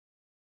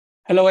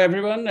Hello,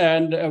 everyone,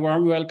 and a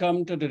warm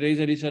welcome to today's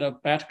edition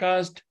of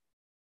Patcast.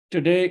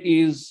 Today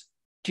is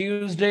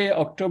Tuesday,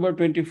 October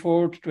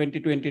 24th,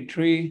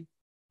 2023.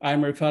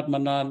 I'm Rifat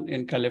Manan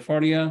in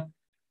California.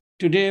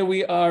 Today,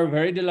 we are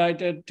very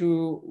delighted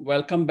to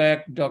welcome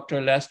back Dr.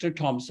 Lester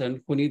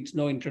Thompson, who needs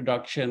no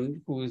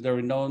introduction, who is the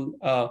renowned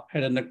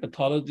head and neck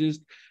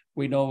pathologist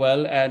we know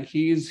well, and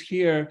he is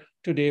here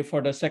today for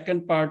the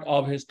second part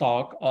of his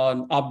talk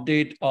on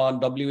update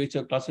on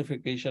WHO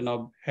classification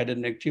of head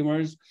and neck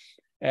tumors.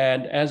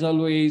 And as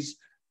always,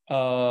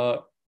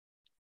 to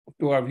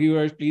our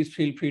viewers, please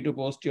feel free to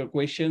post your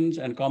questions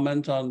and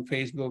comments on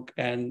Facebook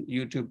and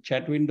YouTube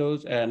chat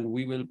windows, and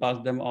we will pass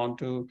them on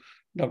to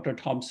Dr.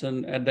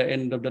 Thompson at the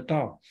end of the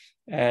talk.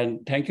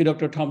 And thank you,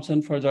 Dr.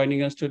 Thompson, for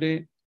joining us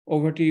today.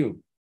 Over to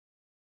you.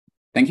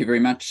 Thank you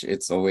very much.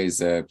 It's always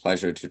a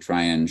pleasure to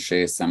try and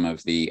share some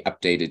of the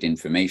updated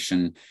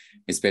information,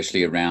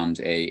 especially around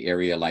an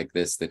area like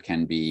this that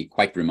can be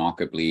quite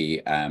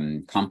remarkably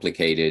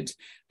complicated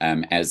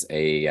as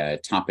a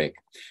topic.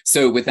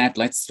 So with that,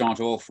 let's start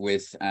off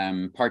with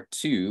part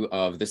two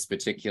of this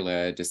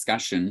particular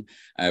discussion.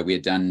 We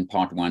had done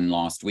part one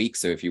last week,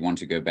 so if you want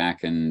to go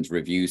back and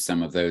review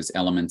some of those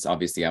elements,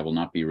 obviously I will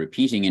not be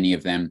repeating any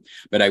of them,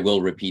 but I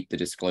will repeat the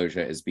disclosure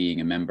as being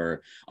a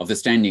member of the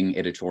Standing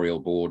Editorial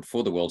Board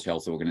for the World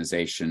Health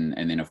Organization,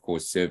 and then of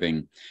course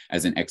serving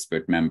as an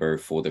expert member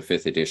for the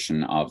 5th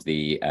edition of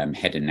the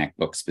Head and Neck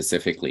book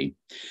specifically.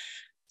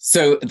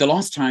 So the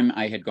last time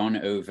I had gone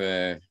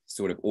over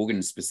sort of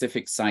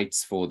organ-specific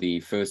sites for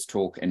the first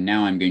talk, and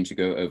now I'm going to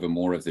go over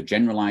more of the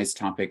generalized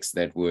topics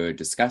that were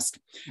discussed.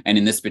 And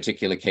in this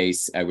particular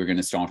case, we're going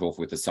to start off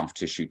with the soft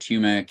tissue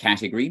tumor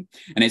category.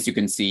 And as you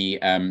can see,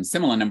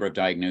 similar number of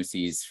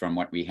diagnoses from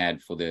what we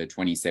had for the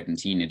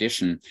 2017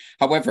 edition.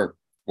 However,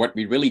 what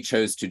we really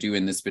chose to do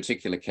in this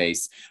particular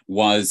case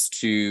was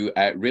to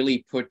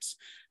really put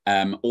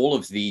all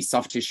of the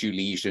soft tissue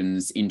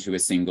lesions into a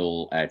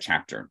single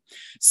chapter.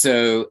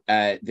 So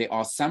there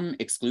are some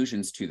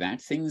exclusions to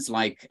that, things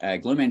like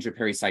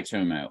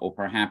glomerulonephrocytoma or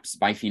perhaps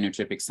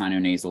biphenotypic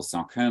sinonasal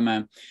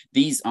sarcoma.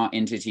 These are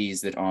entities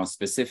that are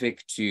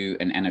specific to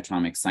an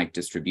anatomic site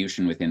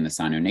distribution within the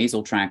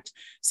sinonasal tract.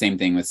 Same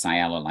thing with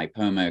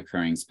sialolipoma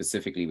occurring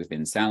specifically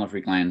within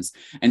salivary glands.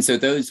 And so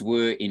those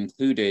were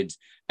included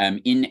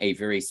in a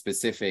very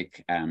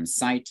specific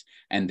site,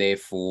 and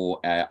therefore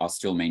are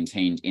still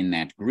maintained in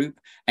that group,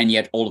 and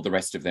yet all of the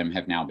rest of them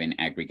have now been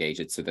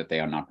aggregated so that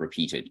they are not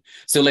repeated.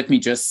 So let me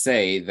just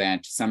say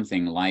that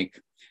something like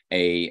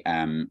a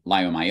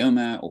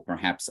leiomyoma or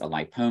perhaps a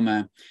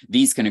lipoma,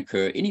 these can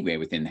occur anywhere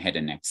within the head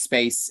and neck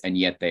space, and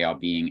yet they are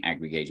being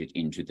aggregated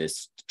into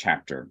this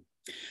chapter.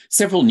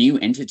 Several new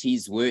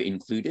entities were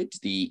included: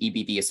 the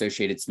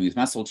EBV-associated smooth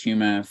muscle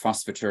tumor,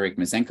 phosphaturic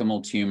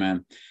mesenchymal tumor,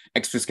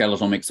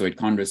 extraskeletal myxoid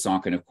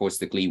chondrosarc, and of course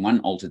the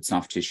GLI1 altered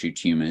soft tissue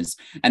tumors.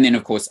 And then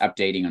of course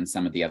updating on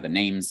some of the other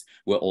names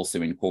were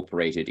also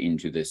incorporated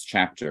into this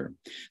chapter.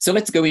 So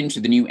let's go into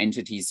the new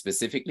entities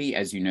specifically.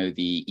 As you know,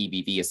 the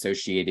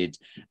EBV-associated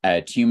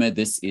tumor,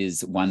 this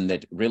is one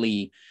that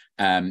really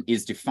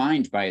is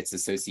defined by its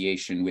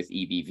association with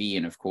EBV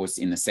and of course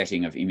in the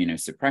setting of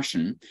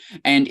immunosuppression.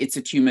 And it's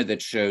a tumor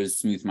that shows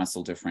smooth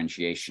muscle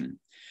differentiation.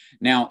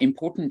 Now,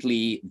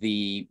 importantly,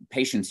 the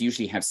patients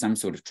usually have some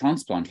sort of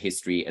transplant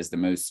history as the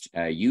most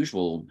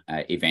usual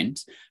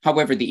event.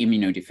 However, the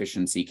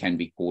immunodeficiency can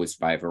be caused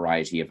by a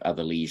variety of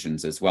other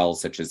lesions as well,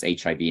 such as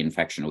HIV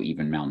infection or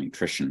even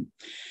malnutrition.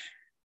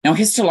 Now,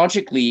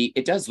 histologically,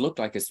 it does look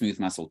like a smooth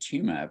muscle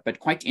tumor, but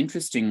quite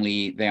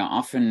interestingly, they are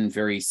often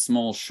very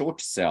small,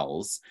 short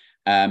cells,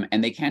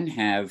 and they can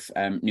have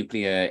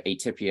nuclear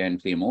atypia and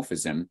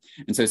pleomorphism.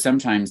 And so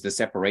sometimes the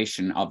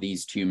separation of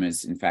these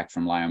tumors, in fact,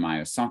 from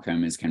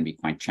leiomyosarcomas can be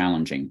quite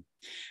challenging.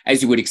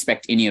 As you would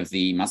expect, any of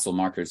the muscle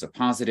markers are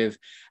positive,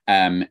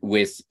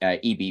 with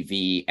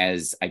EBV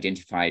as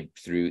identified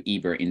through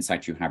EBER in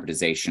situ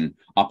hybridization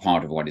are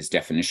part of what is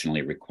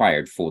definitionally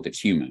required for the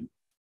tumor.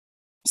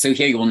 So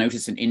here you will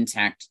notice an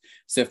intact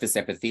surface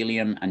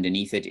epithelium.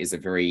 Underneath it is a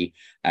very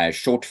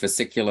short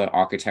fascicular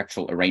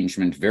architectural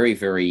arrangement, very,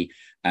 very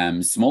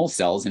small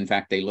cells. In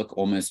fact, they look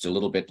almost a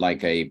little bit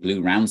like a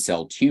blue round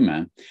cell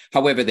tumor.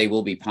 However, they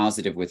will be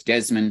positive with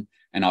Desmin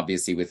and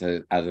obviously with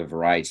other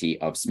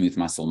variety of smooth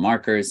muscle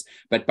markers,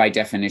 but by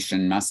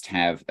definition must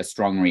have a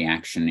strong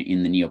reaction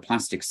in the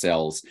neoplastic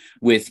cells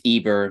with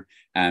EBER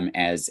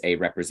as a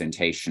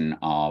representation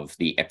of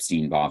the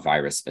Epstein-Barr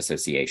virus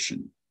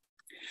association.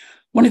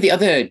 One of the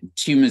other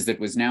tumors that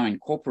was now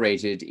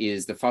incorporated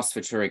is the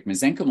phosphaturic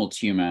mesenchymal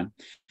tumor.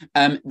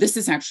 This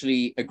is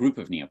actually a group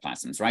of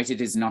neoplasms, right?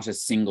 It is not a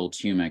single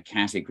tumor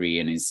category,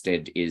 and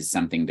instead is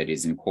something that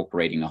is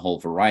incorporating a whole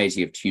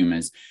variety of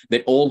tumors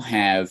that all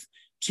have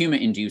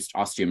tumor-induced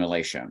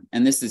osteomalacia.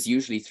 And this is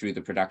usually through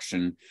the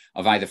production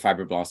of either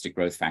fibroblastic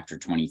growth factor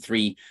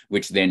 23,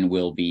 which then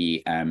will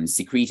be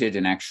secreted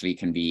and actually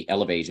can be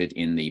elevated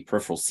in the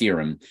peripheral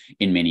serum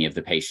in many of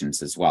the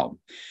patients as well.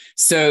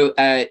 So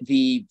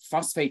the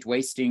phosphate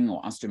wasting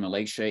or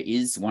osteomalacia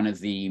is one of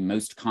the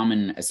most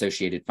common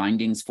associated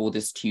findings for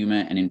this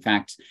tumor. And in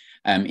fact,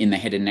 in the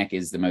head and neck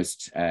is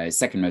the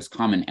second most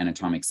common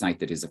anatomic site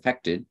that is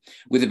affected,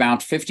 with about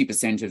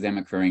 50% of them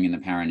occurring in the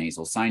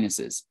paranasal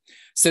sinuses.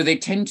 So they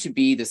tend to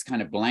be this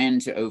kind of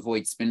bland to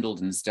ovoid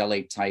spindled and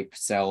stellate type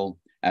cell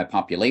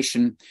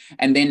population,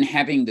 and then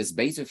having this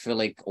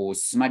basophilic or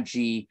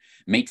smudgy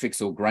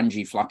matrix or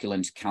grungy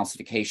flocculent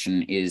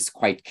calcification is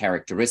quite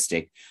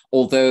characteristic,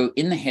 although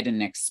in the head and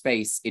neck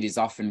space, it is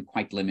often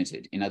quite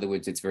limited. In other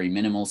words, it's very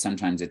minimal,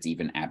 sometimes it's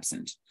even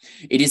absent.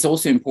 It is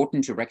also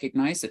important to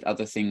recognize that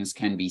other things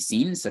can be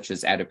seen, such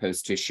as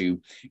adipose tissue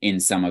in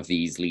some of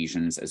these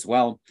lesions as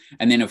well.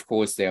 And then, of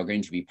course, they are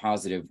going to be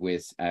positive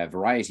with a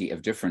variety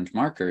of different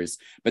markers,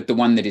 but the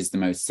one that is the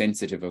most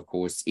sensitive, of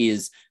course,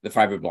 is the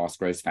fibroblast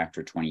growth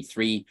factor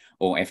 23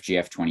 or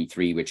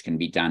FGF23, which can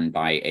be done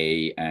by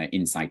a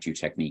in situ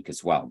technique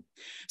as well.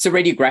 So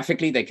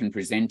radiographically, they can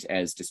present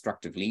as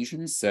destructive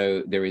lesions.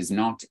 So there is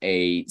not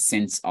a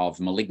sense of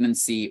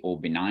malignancy or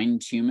benign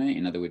tumor.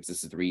 In other words,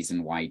 this is the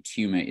reason why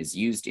tumor is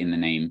used in the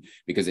name,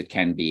 because it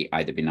can be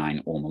either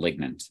benign or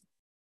malignant.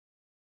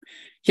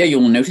 Here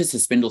you will notice a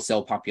spindle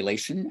cell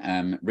population,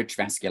 rich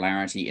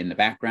vascularity in the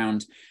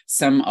background,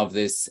 some of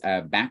this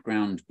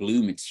background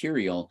blue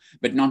material,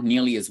 but not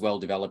nearly as well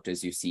developed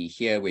as you see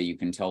here, where you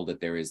can tell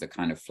that there is a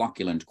kind of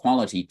flocculent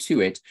quality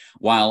to it,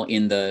 while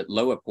in the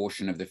lower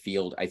portion of the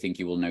field, I think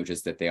you will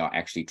notice that there are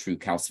actually true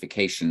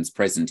calcifications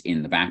present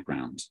in the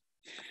background.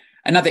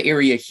 Another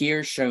area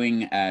here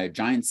showing a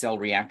giant cell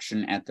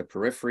reaction at the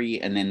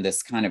periphery, and then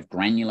this kind of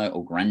granular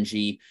or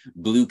grungy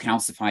blue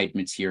calcified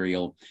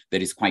material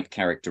that is quite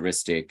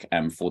characteristic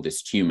for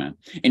this tumor.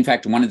 In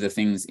fact, one of the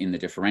things in the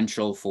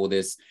differential for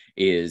this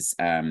is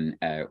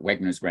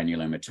Wegener's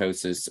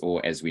granulomatosis,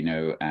 or as we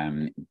know,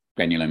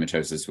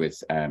 granulomatosis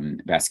with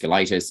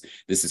vasculitis.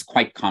 This is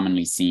quite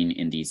commonly seen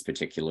in these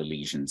particular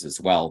lesions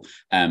as well,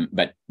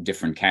 but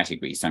different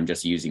categories. So I'm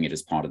just using it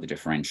as part of the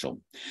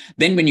differential.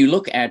 Then when you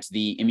look at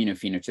the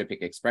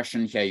immunophenotypic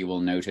expression here, you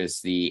will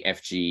notice the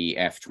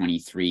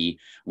FGF23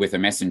 with a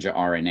messenger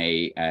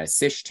RNA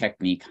CISH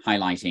technique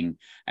highlighting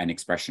an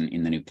expression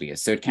in the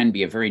nucleus. So it can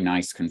be a very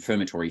nice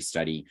confirmatory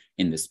study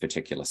in this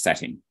particular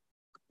setting.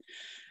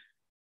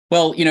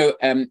 Well, you know,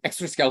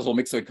 extraskeletal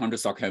myxoid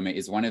chondrosarcoma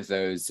is one of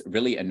those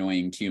really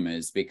annoying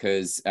tumors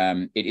because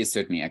it is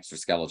certainly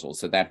extraskeletal,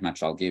 so that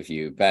much I'll give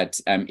you, but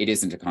it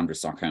isn't a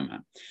chondrosarcoma.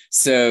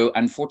 So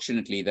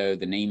unfortunately, though,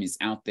 the name is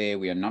out there.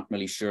 We are not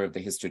really sure of the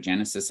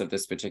histogenesis of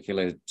this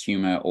particular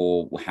tumor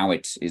or how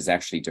it is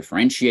actually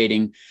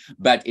differentiating,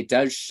 but it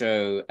does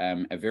show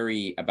a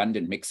very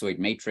abundant myxoid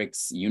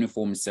matrix,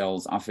 uniform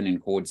cells, often in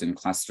cords and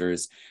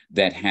clusters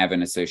that have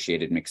an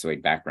associated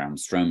myxoid background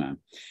stroma.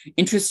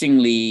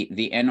 Interestingly,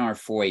 the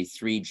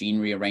NR4A3 gene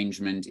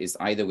rearrangement is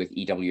either with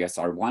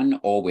EWSR1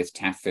 or with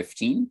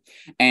TAF15.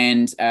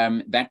 And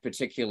that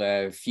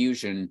particular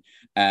fusion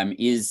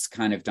is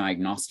kind of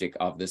diagnostic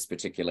of this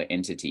particular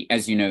entity.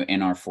 As you know,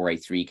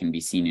 NR4A3 can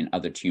be seen in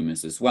other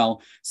tumors as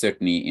well.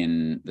 Certainly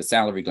in the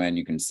salivary gland,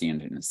 you can see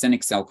it in the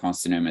actinic cell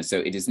carcinoma. So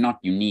it is not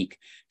unique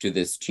to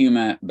this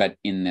tumor, but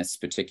in this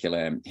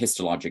particular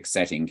histologic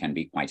setting can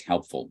be quite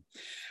helpful.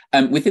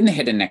 Within the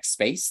head and neck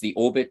space, the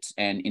orbit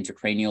and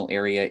intracranial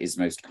area is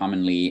most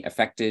commonly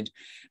affected.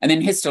 And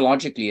then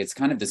histologically, it's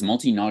kind of this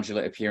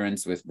multinodular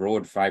appearance with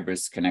broad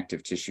fibrous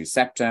connective tissue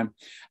septa,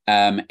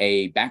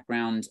 a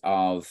background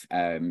of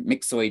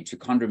myxoid to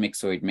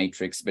chondromyxoid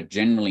matrix, but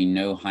generally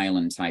no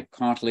hyaline type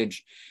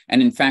cartilage.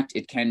 And in fact,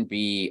 it can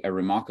be a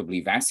remarkably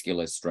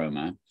vascular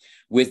stroma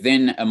with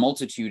then a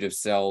multitude of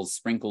cells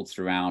sprinkled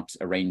throughout,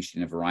 arranged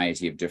in a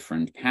variety of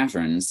different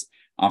patterns,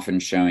 often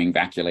showing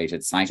vacuolated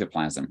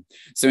cytoplasm.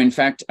 So in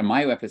fact, a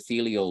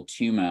myoepithelial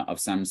tumor of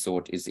some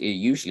sort is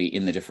usually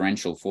in the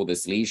differential for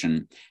this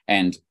lesion,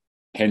 and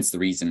hence the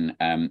reason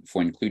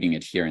for including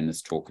it here in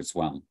this talk as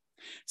well.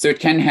 So it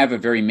can have a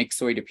very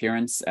myxoid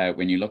appearance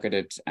when you look at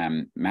it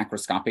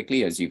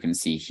macroscopically, as you can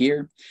see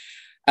here.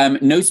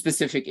 No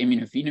specific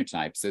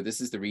immunophenotype, so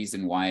this is the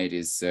reason why it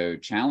is so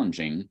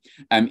challenging.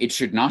 It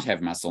should not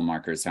have muscle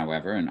markers,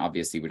 however, and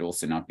obviously would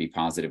also not be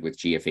positive with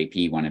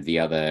GFAP, one of the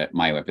other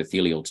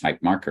myoepithelial type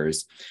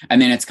markers. And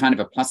then it's kind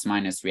of a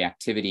plus-minus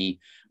reactivity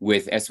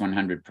with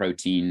S100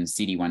 protein,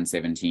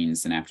 CD117,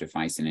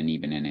 synaptophysin, and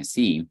even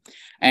NSE.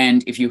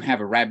 And if you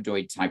have a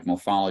rhabdoid type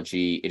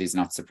morphology, it is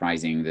not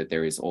surprising that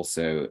there is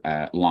also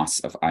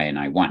loss of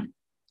INI1.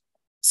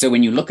 So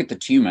when you look at the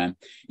tumor,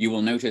 you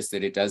will notice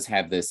that it does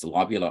have this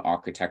lobular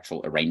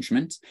architectural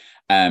arrangement.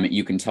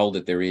 You can tell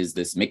that there is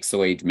this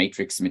myxoid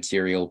matrix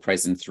material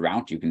present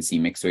throughout. You can see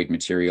myxoid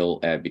material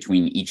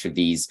between each of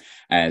these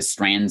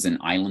strands and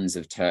islands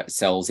of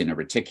cells in a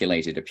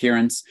reticulated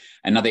appearance.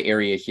 Another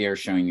area here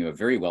showing you a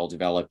very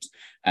well-developed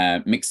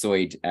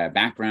myxoid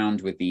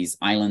background with these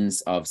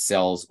islands of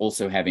cells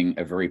also having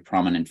a very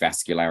prominent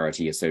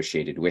vascularity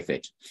associated with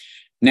it.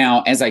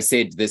 Now, as I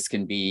said, this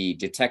can be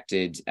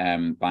detected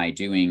by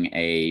doing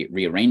a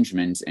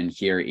rearrangement, and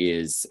here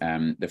is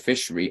the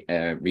fish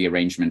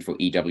rearrangement for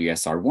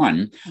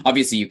EWSR1.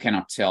 Obviously, you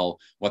cannot tell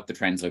what the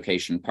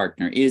translocation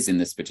partner is in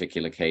this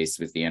particular case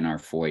with the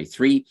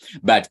NR4A3,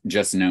 but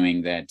just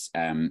knowing that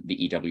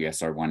the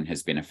EWSR1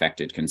 has been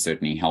affected can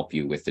certainly help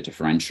you with the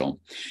differential.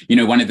 You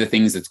know, one of the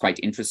things that's quite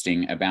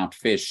interesting about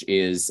fish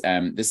is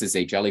this is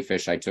a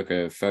jellyfish I took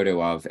a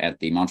photo of at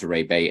the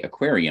Monterey Bay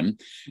Aquarium,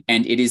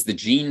 and it is the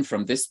gene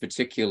from this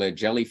particular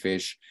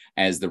jellyfish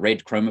as the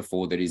red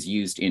chromophore that is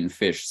used in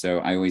fish. So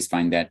I always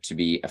find that to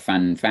be a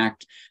fun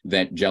fact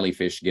that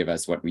jellyfish give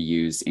us what we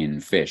use in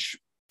fish.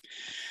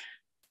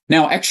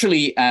 Now,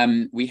 actually,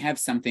 we have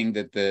something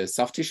that the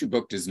soft tissue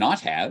book does not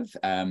have.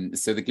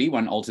 So the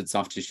GLI1 altered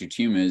soft tissue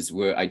tumors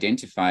were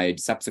identified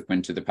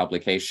subsequent to the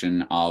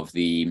publication of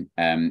the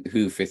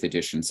WHO 5th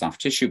edition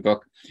soft tissue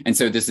book. And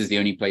so this is the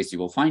only place you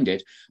will find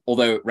it,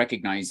 although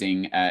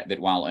recognizing that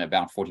while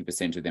about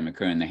 40% of them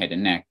occur in the head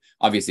and neck,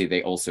 obviously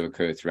they also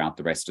occur throughout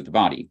the rest of the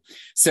body.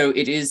 So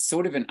it is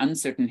sort of an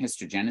uncertain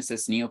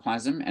histogenesis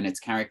neoplasm, and it's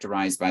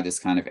characterized by this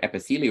kind of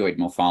epithelioid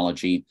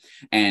morphology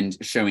and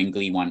showing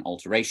GLI1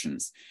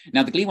 alterations.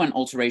 Now, the GLI1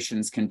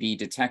 alterations can be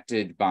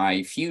detected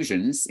by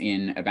fusions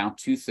in about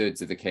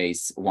 2/3 of the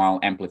case, while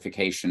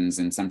amplifications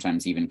and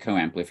sometimes even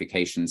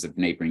co-amplifications of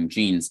neighboring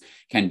genes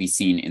can be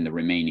seen in the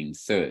remaining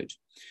third.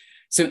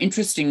 So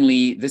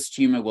interestingly, this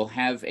tumor will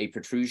have a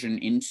protrusion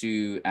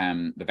into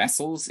the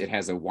vessels. It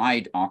has a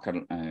wide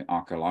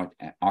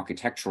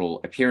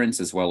architectural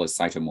appearance as well as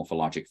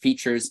cytomorphologic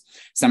features,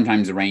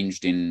 sometimes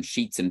arranged in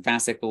sheets and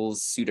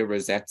fascicles,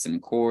 pseudo-rosettes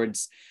and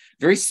cords.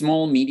 Very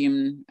small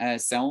medium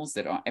cells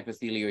that are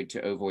epithelioid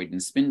to ovoid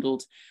and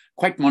spindled,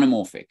 quite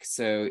monomorphic.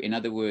 So in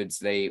other words,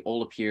 they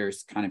all appear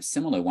kind of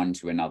similar one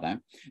to another.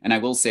 And I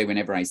will say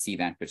whenever I see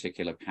that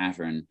particular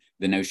pattern,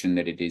 the notion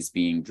that it is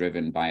being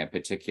driven by a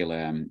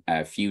particular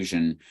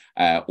fusion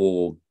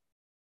or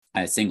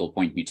a single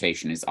point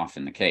mutation is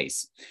often the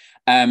case.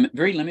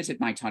 Very limited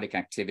mitotic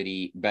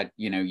activity, but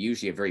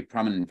usually a very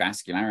prominent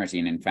vascularity,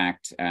 and in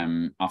fact,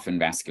 often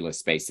vascular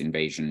space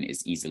invasion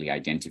is easily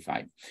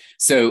identified.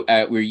 So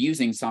we're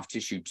using soft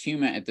tissue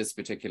tumor at this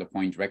particular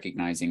point,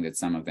 recognizing that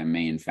some of them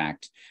may in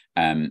fact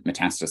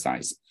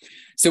metastasize.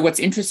 So what's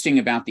interesting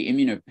about the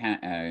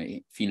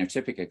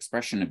immunophenotypic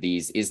expression of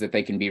these is that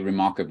they can be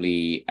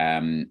remarkably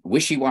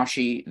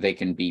wishy-washy, they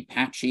can be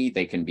patchy,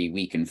 they can be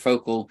weak and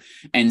focal,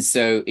 and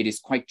so it is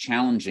quite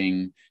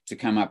challenging to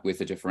come up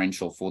with a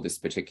differential for this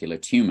particular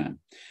tumor.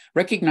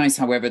 Recognize,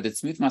 however, that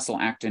smooth muscle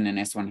actin and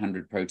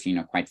S100 protein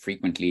are quite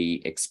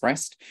frequently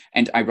expressed.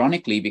 And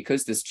ironically,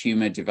 because this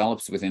tumor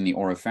develops within the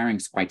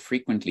oropharynx quite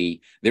frequently,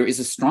 there is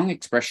a strong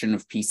expression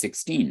of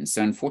P16.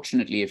 So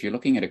unfortunately, if you're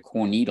looking at a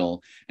core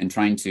needle and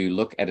trying to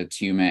look at a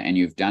tumor and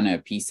you've done a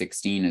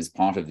P16 as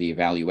part of the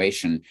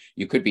evaluation,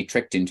 you could be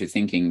tricked into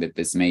thinking that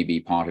this may be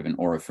part of an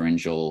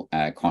oropharyngeal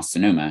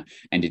carcinoma,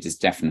 and it is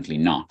definitely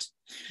not.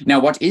 Now,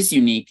 what is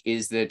unique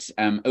is that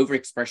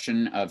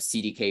overexpression of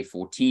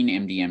CDK14,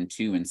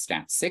 MDM2, and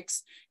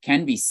STAT6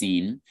 can be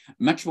seen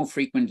much more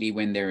frequently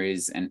when there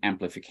is an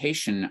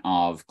amplification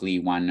of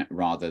GLI1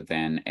 rather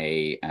than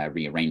a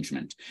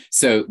rearrangement.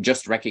 So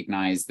just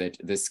recognize that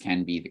this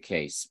can be the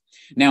case.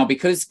 Now,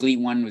 because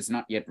GLI1 was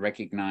not yet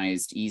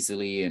recognized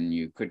easily and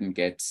you couldn't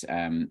get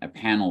a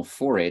panel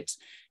for it,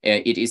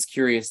 it is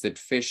curious that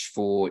FISH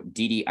for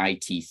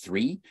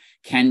DDIT3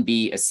 can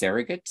be a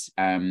surrogate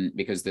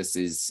because this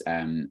is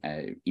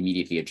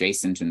immediately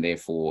adjacent, and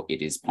therefore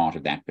it is part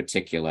of that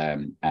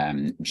particular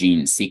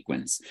gene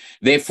sequence.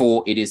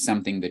 Therefore, it is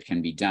something that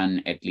can be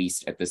done at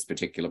least at this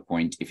particular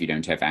point if you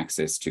don't have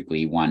access to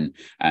GLI1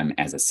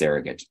 as a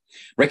surrogate.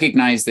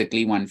 Recognize that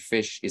GLI1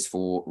 FISH is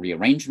for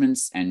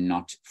rearrangements and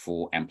not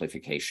for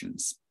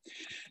amplifications.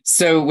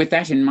 So with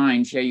that in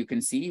mind, here you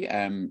can see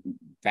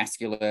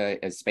vascular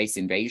space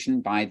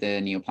invasion by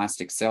the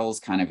neoplastic cells,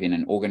 kind of in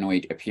an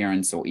organoid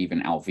appearance or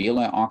even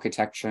alveolar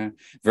architecture.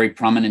 Very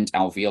prominent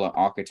alveolar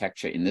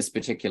architecture in this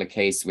particular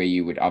case, where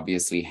you would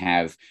obviously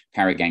have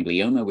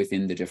paraganglioma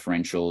within the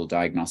differential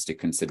diagnostic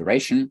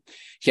consideration.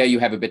 Here you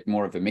have a bit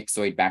more of a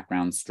myxoid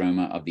background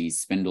stroma of these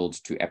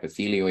spindled to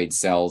epithelioid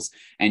cells,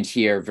 and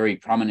here very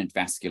prominent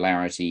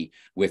vascularity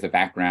with a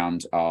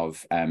background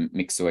of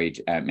myxoid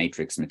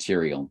matrix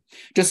material.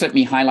 Just let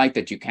me highlight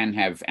that you can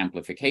have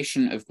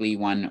amplification of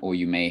GLI1, or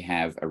you may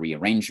have a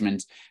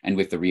rearrangement. And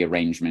with the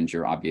rearrangement,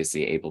 you're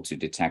obviously able to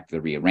detect the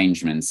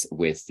rearrangements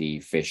with the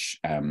FISH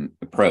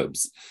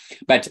probes.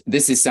 But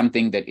this is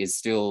something that is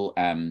still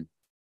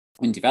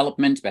in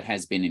development, but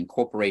has been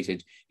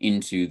incorporated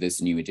into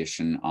this new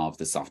edition of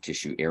the soft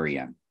tissue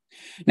area.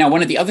 Now,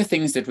 one of the other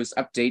things that was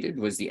updated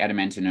was the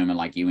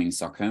adamantinoma-like Ewing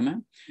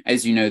sarcoma.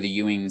 As you know, the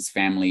Ewing's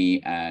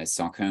family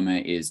sarcoma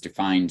is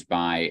defined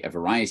by a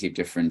variety of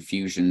different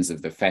fusions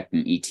of the FET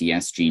and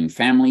ETS gene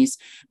families,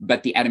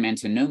 but the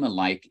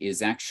adamantinoma-like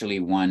is actually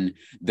one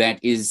that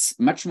is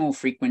much more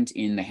frequent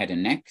in the head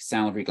and neck,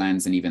 salivary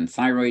glands, and even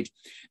thyroid.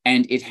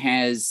 And it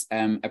has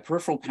a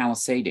peripheral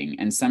palisading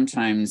and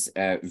sometimes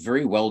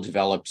very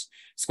well-developed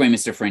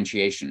squamous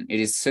differentiation. It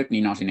is certainly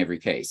not in every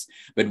case,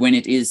 but when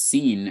it is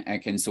seen,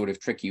 can sort of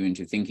trick you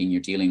into thinking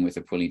you're dealing with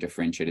a poorly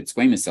differentiated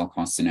squamous cell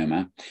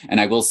carcinoma. And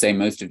I will say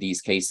most of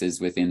these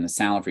cases within the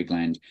salivary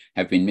gland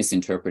have been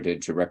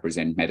misinterpreted to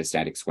represent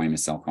metastatic squamous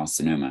cell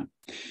carcinoma.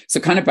 So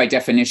kind of by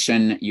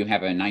definition, you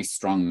have a nice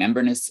strong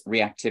membranous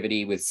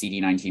reactivity with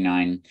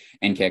CD99.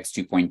 NKX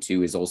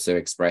 2.2 is also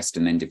expressed,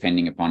 and then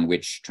depending upon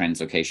which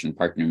translocation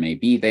partner may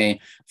be there,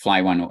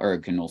 FLI1 or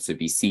ERG can also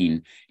be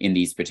seen in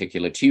these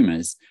particular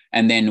tumors.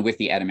 And then with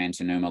the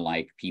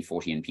adamantinoma-like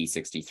P40 and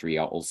P63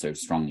 are also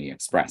strongly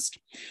expressed.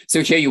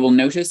 So here you will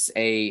notice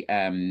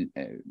a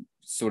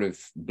sort of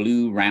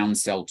blue round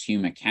cell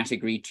tumor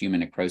category. Tumor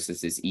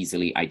necrosis is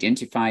easily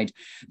identified.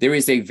 There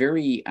is a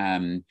very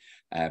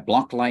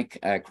block-like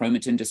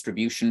chromatin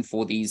distribution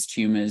for these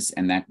tumors,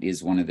 and that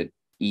is one of the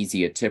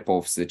easier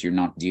tip-offs that you're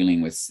not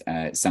dealing with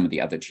some of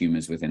the other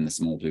tumors within the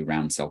small blue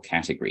round cell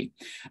category.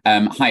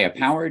 Higher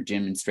power,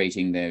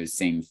 demonstrating those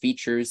same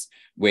features,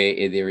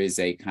 where there is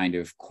a kind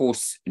of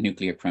coarse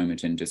nuclear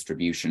chromatin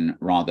distribution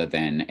rather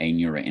than a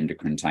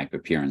neuroendocrine type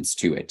appearance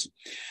to it.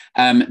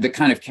 The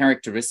kind of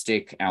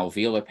characteristic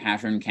alveolar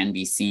pattern can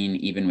be seen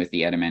even with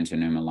the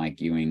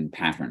adamantinoma-like Ewing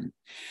pattern.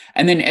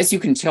 And then, as you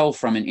can tell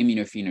from an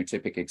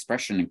immunophenotypic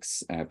expression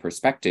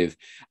perspective,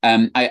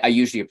 I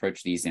usually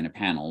approach these in a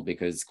panel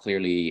because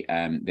clearly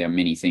there are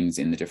many things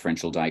in the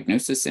differential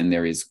diagnosis and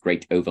there is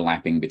great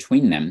overlapping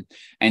between them.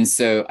 And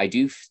so I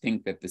do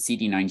think that the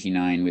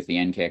CD99 with the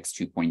NKX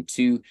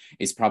 2.2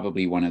 is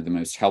probably one of the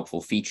most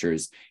helpful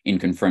features in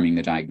confirming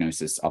the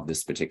diagnosis of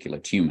this particular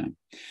tumor.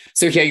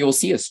 So here you'll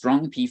see a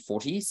strong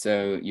P40,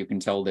 so you can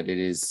tell that it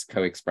is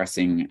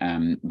co-expressing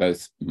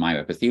both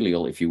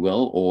myoepithelial, if you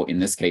will, or in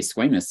this case,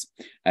 squamous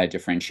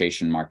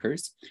differentiation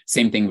markers.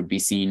 Same thing would be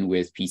seen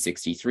with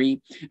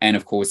P63, and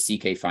of course,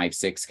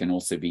 CK56 can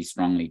also be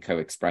strongly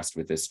co-expressed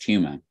with this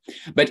tumor.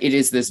 But it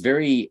is this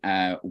very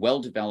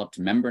well-developed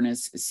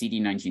membranous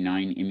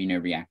CD99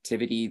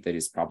 immunoreactivity that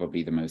is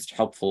probably the most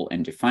helpful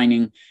and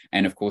defining.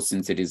 And of course,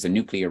 since it is a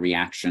nuclear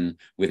reaction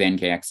with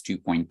NKX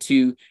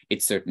 2.2,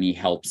 it certainly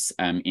helps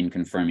in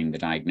confirming the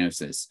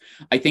diagnosis.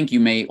 I think you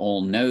may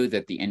all know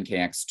that the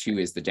NKX2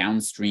 is the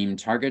downstream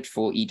target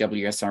for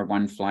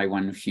EWSR1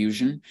 FLI1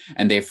 fusion,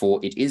 and therefore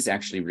it is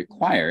actually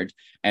required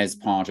as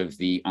part of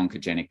the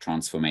oncogenic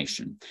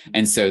transformation.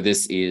 And so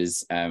this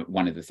is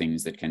one of the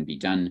things that can be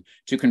done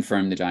to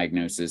confirm the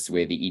diagnosis,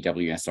 where the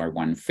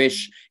EWSR1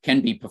 FISH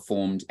can be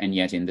performed, and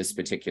yet in this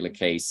particular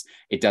case,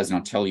 it does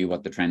not tell you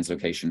what the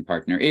translocation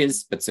partner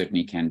is, but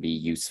certainly can be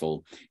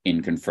useful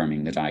in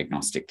confirming the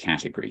diagnostic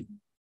category.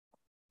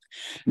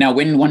 Now,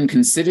 when one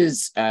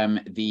considers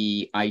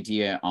the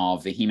idea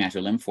of the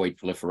hematolymphoid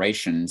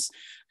proliferations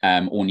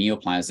or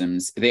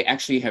neoplasms, there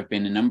actually have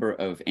been a number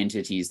of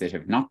entities that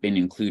have not been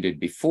included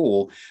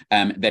before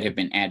that have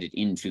been added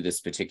into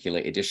this particular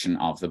edition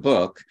of the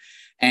book.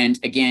 And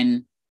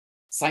again,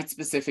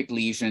 site-specific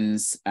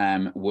lesions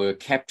were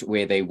kept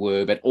where they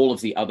were, but all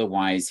of the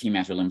otherwise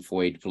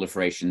hematolymphoid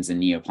proliferations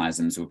and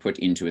neoplasms were put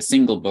into a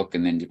single book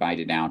and then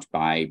divided out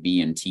by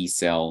B and T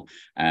cell,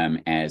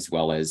 as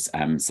well as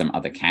some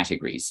other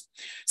categories.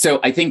 So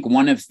I think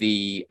one of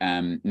the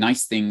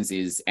nice things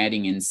is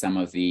adding in some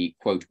of the,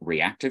 quote,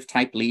 reactive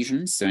type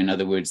lesions. So in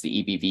other words, the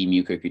EBV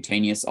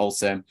mucocutaneous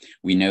ulcer,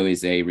 we know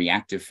is a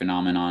reactive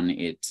phenomenon.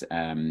 It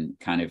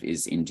kind of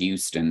is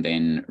induced and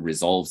then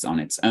resolves on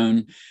its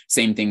own.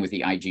 Same thing with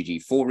the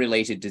IgG4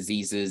 related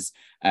diseases.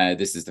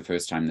 This is the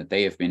first time that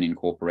they have been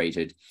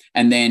incorporated.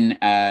 And then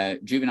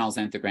juvenile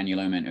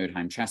xanthogranuloma and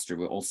Erdheim-Chester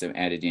were also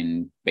added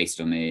in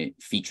based on the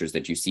features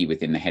that you see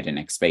within the head and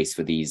neck space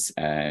for these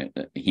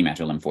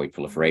hematolymphoid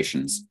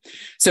proliferations.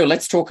 So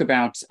let's talk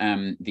about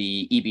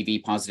the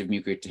EBV positive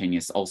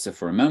mucocutaneous ulcer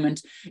for a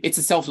moment. It's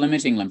a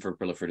self-limiting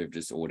lymphoproliferative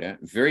disorder,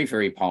 very,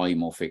 very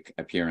polymorphic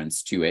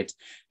appearance to it,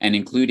 and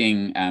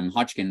including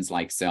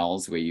Hodgkin's-like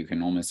cells, where you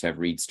can almost have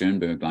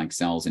Reed-Sternberg-like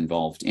cells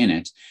involved in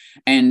it.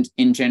 And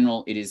in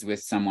general, it is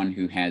with someone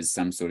who has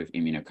some sort of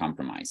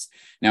immunocompromise.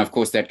 Now, of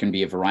course, that can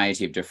be a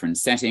variety of different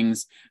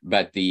settings,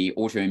 but the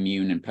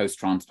autoimmune and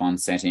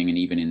post-transplant setting, and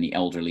even in the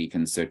elderly,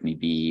 can certainly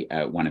be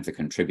one of the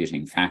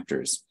contributing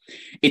factors.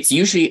 It's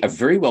usually a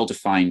very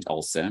well-defined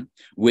ulcer,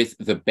 with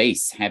the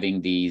base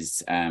having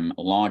these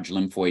large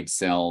lymphoid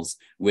cells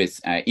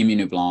with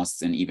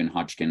immunoblasts and even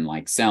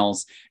Hodgkin-like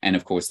cells. And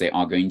of course, they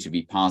are going to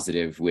be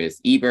positive with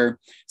EBER.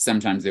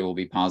 Sometimes they will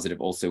be positive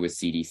also with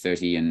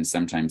CD30, and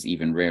sometimes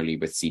even rarely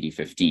with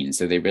CD15.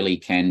 So they really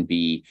can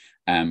be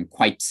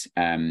quite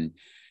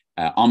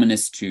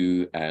ominous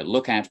to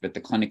look at, but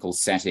the clinical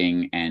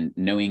setting and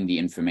knowing the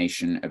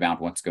information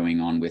about what's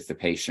going on with the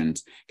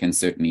patient can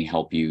certainly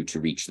help you to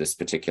reach this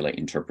particular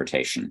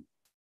interpretation.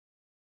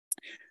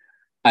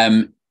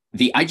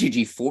 The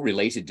IgG4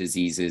 related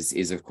diseases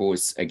is, of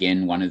course,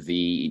 again, one of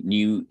the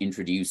new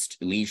introduced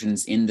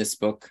lesions in this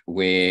book,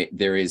 where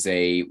there is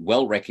a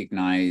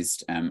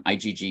well-recognized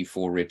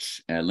IgG4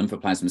 rich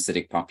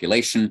lymphoplasmacytic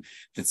population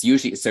that's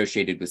usually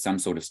associated with some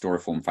sort of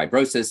storiform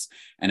fibrosis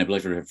and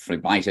obliterative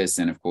phlebitis,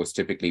 and of course,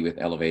 typically with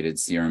elevated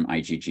serum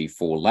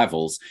IgG4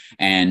 levels.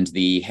 And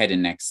the head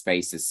and neck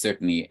space is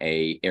certainly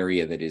an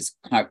area that is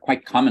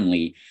quite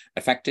commonly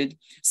affected.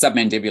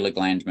 Submandibular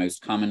gland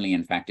most commonly.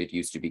 In fact, it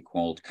used to be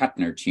called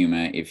Kuttner tumor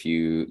if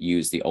you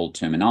use the old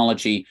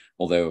terminology,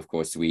 although of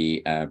course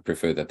we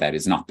prefer that that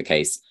is not the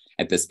case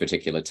at this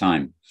particular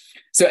time.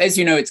 So as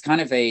you know, it's kind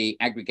of a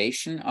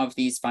aggregation of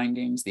these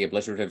findings, the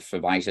obliterative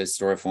phlebitis,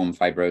 storiform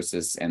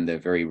fibrosis, and the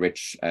very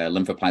rich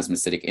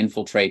lymphoplasmacytic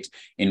infiltrate,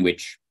 in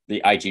which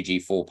the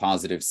IgG4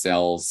 positive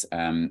cells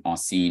are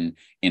seen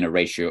in a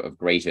ratio of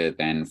greater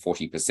than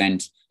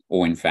 40%,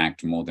 or in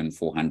fact, more than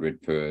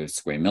 400 per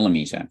square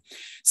millimeter.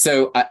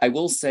 So I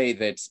will say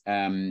that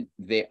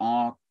there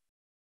are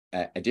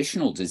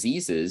additional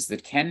diseases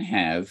that can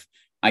have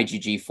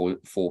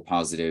IgG4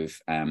 positive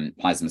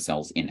plasma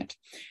cells in it.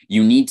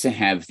 You need to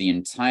have the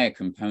entire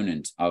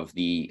component of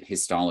the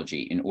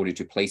histology in order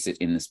to place it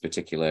in this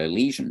particular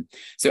lesion.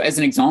 So as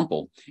an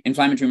example,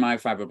 inflammatory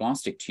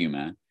myofibroblastic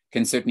tumor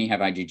can certainly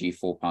have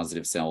IgG4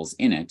 positive cells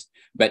in it,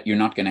 but you're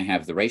not going to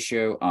have the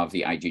ratio of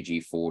the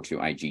IgG4 to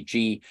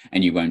IgG,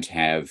 and you won't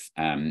have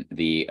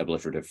the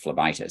obliterative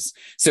phlebitis.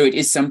 So it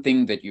is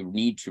something that you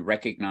need to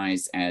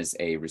recognize as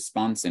a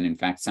response. And in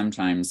fact,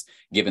 sometimes,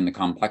 given the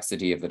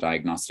complexity of the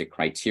diagnostic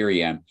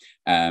criteria,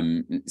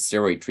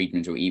 steroid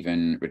treatment or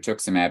even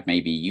rituximab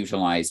may be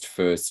utilized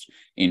first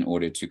in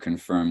order to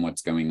confirm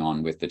what's going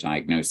on with the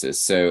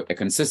diagnosis. So a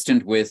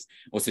consistent with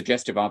or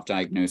suggestive of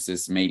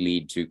diagnosis may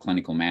lead to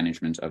clinical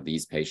management of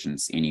these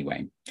patients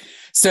anyway.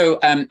 So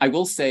I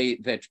will say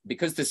that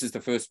because this is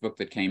the first book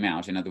that came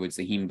out, in other words,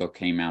 the heme book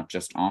came out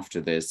just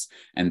after this,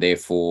 and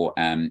therefore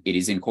it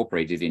is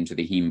incorporated into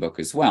the heme book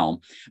as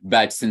well.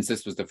 But since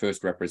this was the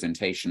first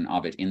representation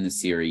of it in the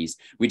series,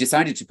 we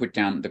decided to put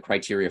down the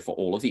criteria for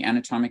all of the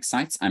anatomic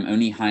sites. I'm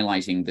only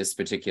highlighting this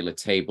particular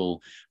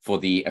table for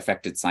the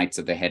affected sites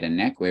of the head and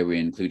neck, where we're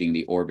including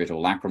the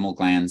orbital lacrimal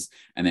glands,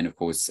 and then of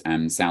course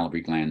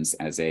salivary glands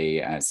as a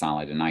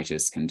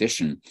silidinitis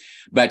condition.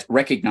 But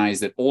recognize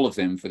that all of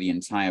them for the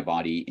entire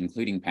body,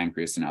 including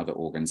pancreas and other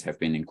organs, have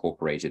been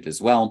incorporated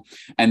as well.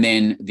 And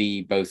then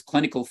the both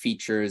clinical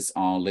features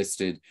are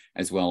listed,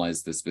 as well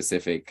as the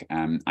specific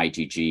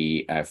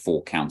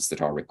IgG4 counts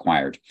that are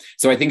required.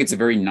 So I think it's a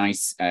very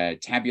nice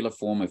tabular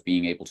form of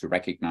being able to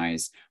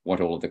recognize what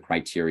all of the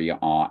criteria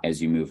are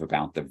as you move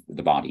about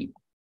the body.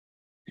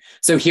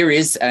 So here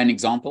is an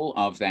example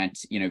of that,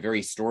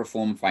 very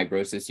storiform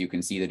fibrosis. You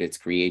can see that it's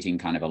creating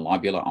kind of a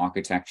lobular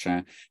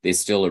architecture. There's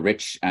still a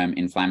rich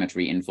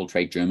inflammatory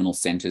infiltrate. Germinal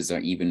centers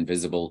are even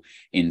visible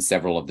in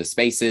several of the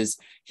spaces.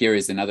 Here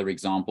is another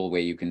example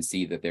where you can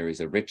see that there is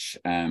a rich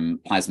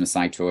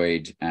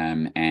plasmacytoid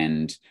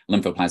and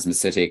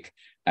lymphoplasmacytic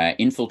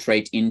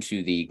infiltrate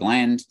into the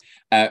gland.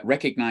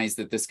 Recognize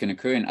that this can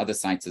occur in other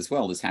sites as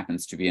well. This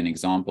happens to be an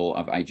example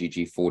of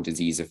IgG4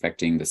 disease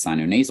affecting the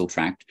sinonasal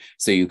tract.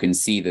 So you can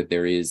see that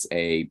there is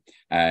a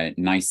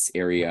nice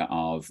area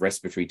of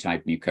respiratory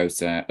type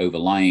mucosa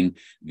overlying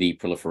the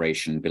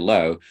proliferation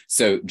below.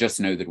 So just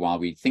know that while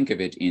we think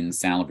of it in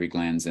salivary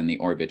glands and the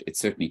orbit, it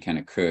certainly can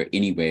occur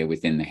anywhere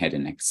within the head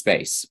and neck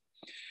space.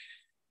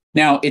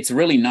 Now, it's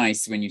really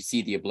nice when you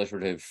see the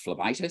obliterative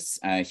phlebitis.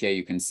 Here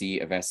you can see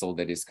a vessel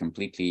that is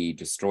completely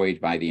destroyed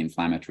by the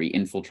inflammatory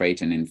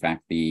infiltrate, and in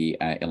fact, the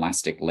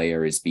elastic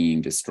layer is being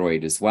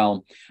destroyed as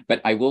well.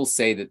 But I will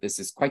say that this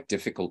is quite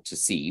difficult to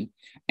see,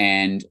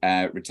 and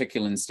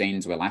reticulin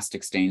stains or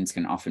elastic stains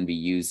can often be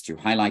used to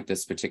highlight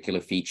this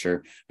particular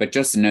feature. But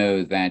just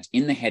know that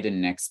in the head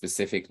and neck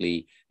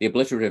specifically, the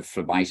obliterative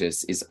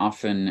phlebitis is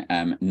often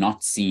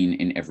not seen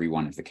in every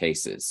one of the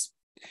cases.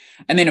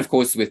 And then, of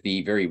course, with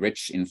the very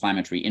rich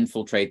inflammatory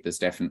infiltrate, this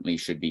definitely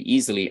should be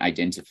easily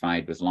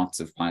identified with lots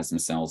of plasma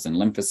cells and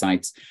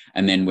lymphocytes.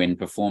 And then when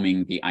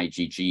performing the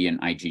IgG and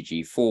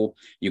IgG4,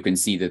 you can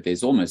see that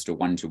there's almost a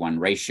 1-to-1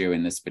 ratio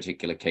in this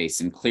particular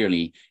case. And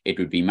clearly, it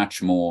would be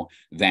much more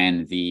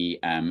than the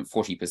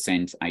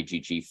 40%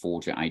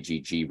 IgG4 to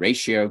IgG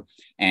ratio.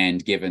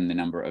 And given the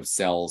number of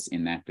cells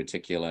in that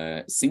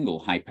particular single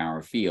high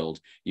power field,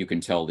 you can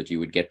tell that you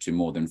would get to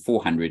more than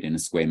 400 in a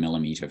square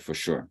millimeter for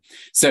sure.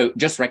 So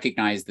just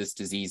recognize this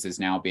disease has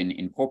now been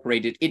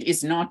incorporated. It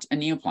is not a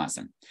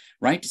neoplasm,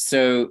 right?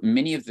 So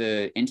many of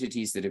the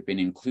entities that have been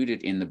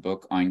included in the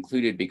book are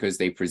included because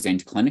they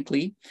present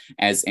clinically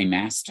as a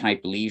mass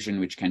type lesion,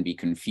 which can be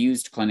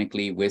confused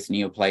clinically with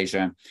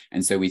neoplasia.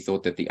 And so we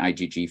thought that the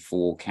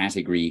IgG4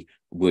 category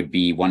would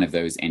be one of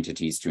those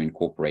entities to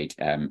incorporate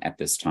at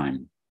this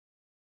time.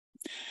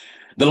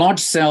 The large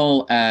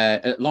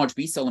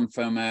B cell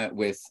lymphoma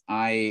with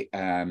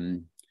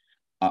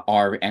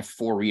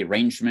RF4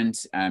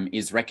 rearrangement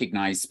is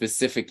recognized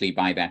specifically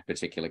by that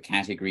particular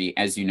category.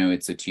 As you know,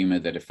 it's a tumor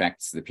that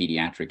affects the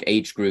pediatric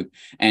age group,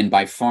 and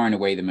by far and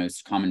away the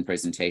most common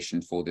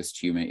presentation for this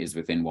tumor is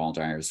within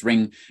Waldeyr's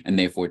ring, and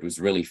therefore it was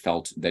really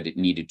felt that it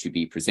needed to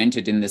be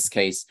presented in this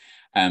case.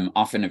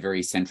 Often a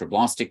very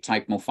centroblastic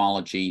type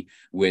morphology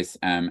with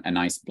a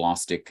nice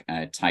blastic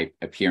type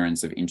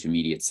appearance of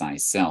intermediate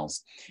sized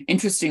cells.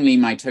 Interestingly,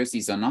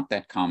 mitoses are not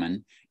that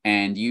common,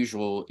 and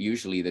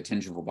usually the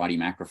tingible body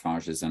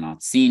macrophages are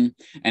not seen.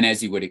 And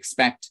as you would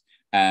expect,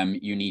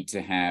 you need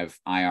to have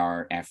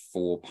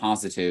IRF4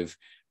 positive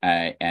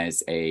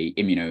as a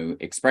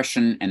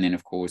immunoexpression, and then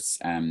of course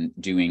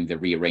doing the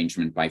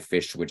rearrangement by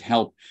FISH would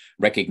help,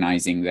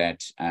 recognizing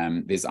that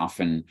there's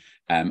often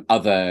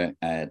other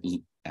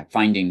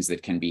findings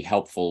that can be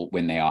helpful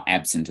when they are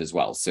absent as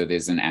well. So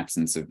there's an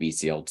absence of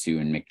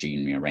BCL2 and MYC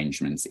gene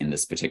rearrangements in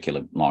this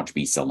particular large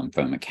B-cell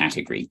lymphoma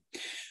category.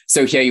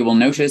 So here you will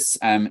notice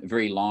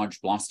very large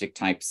blastic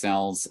type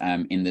cells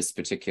in this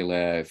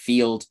particular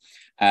field.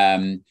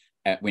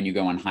 When you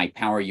go on high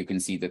power, you can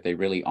see that they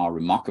really are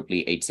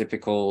remarkably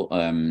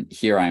atypical.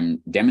 Here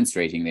I'm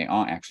demonstrating there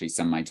are actually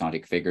some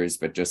mitotic figures,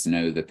 but just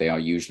know that they are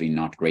usually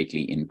not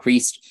greatly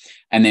increased.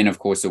 And then, of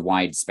course, a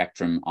wide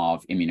spectrum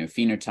of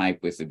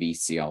immunophenotype with the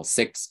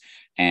BCL6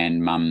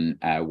 and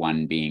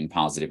MUM1 being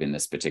positive in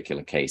this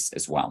particular case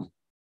as well.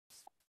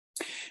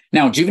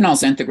 Now, juvenile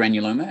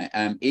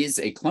xanthogranuloma is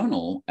a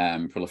clonal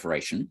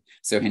proliferation,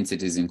 so hence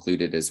it is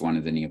included as one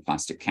of the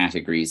neoplastic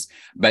categories,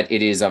 but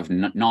it is of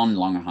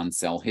non-Langerhans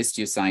cell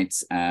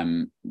histiocytes,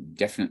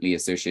 definitely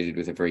associated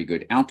with a very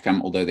good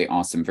outcome, although there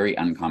are some very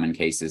uncommon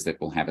cases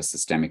that will have a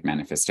systemic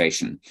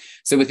manifestation.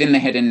 So within the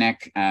head and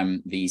neck,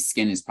 the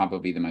skin is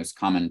probably the most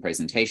common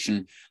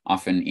presentation,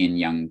 often in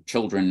young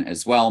children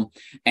as well.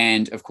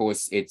 And of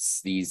course,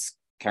 it's these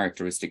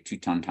characteristic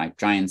Teuton-type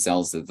giant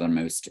cells that are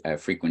most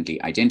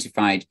frequently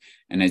identified.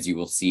 And as you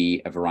will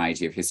see, a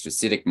variety of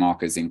histocytic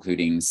markers,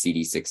 including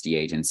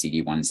CD68 and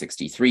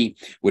CD163,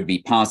 would be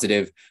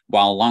positive,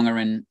 while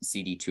Langerhans,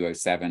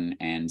 CD207,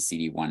 and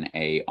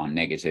CD1A are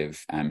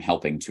negative,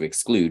 helping to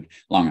exclude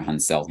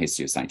Langerhans cell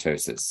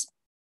histiocytosis.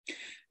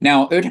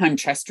 Now,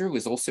 Erdheim-Chester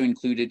was also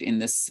included in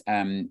this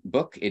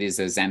book. It is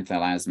a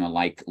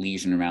xanthelasma-like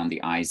lesion around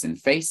the eyes and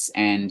face,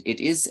 and it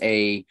is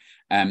a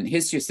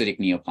histiocytic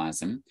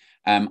neoplasm,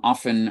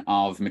 often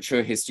of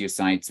mature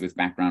histiocytes with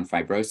background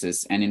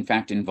fibrosis, and in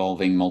fact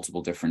involving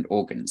multiple different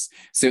organs.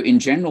 So in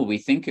general, we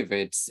think of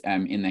it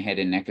in the head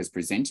and neck as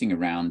presenting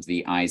around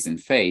the eyes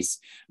and face,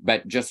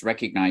 but just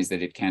recognize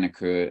that it can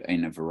occur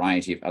in a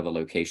variety of other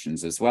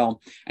locations as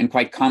well, and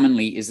quite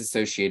commonly is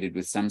associated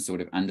with some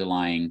sort of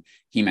underlying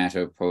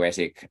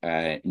hematopoietic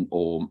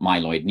or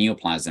myeloid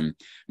neoplasm,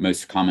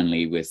 most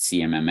commonly with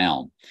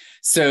CMML.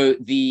 So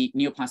the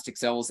neoplastic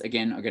cells,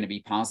 again, are going to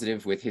be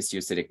positive with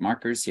histiocytic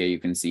markers. Here you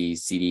can see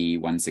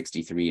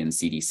CD163 and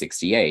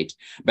CD68,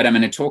 but I'm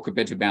going to talk a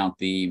bit about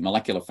the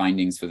molecular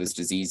findings for this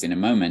disease in a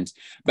moment.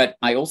 But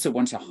I also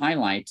want to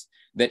highlight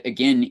that,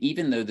 again,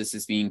 even though this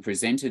is being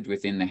presented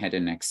within the head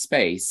and neck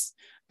space,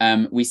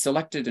 we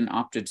selected and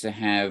opted to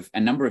have a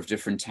number of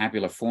different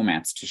tabular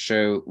formats to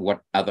show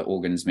what other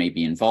organs may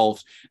be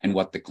involved and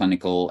what the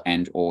clinical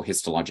and or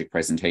histologic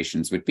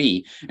presentations would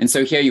be. And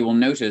so here you will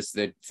notice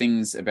that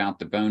things about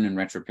the bone and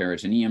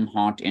retroperitoneum,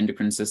 heart,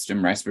 endocrine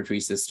system, respiratory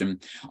system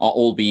are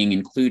all being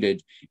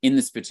included in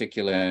this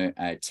particular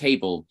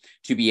table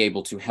to be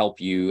able to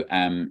help you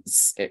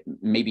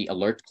maybe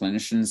alert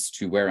clinicians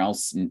to where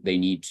else they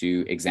need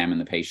to examine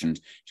the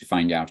patient to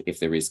find out if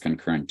there is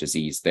concurrent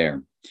disease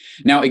there.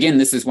 Now, again,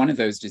 this is one of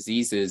those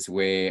diseases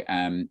where,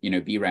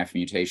 BRAF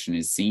mutation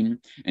is seen.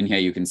 And here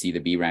you can see the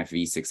BRAF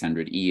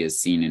V600E is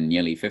seen in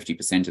nearly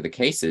 50% of the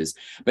cases.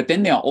 But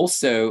then there are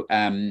also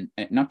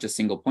not just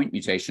single point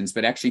mutations,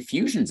 but actually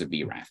fusions of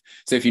BRAF.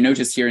 So if you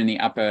notice here in the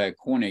upper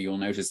corner, you'll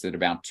notice that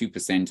about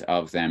 2%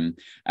 of them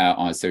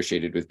are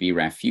associated with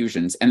BRAF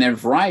fusions, and there are a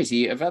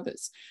variety of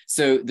others.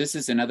 So this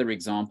is another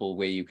example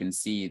where you can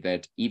see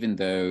that even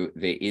though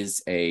there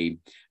is a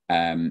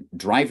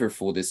driver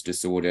for this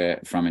disorder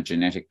from a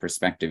genetic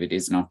perspective, it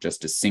is not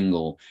just a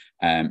single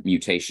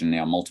mutation.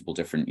 There are multiple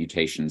different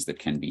mutations that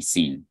can be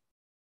seen.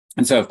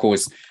 And so, of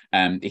course,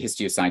 the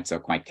histiocytes are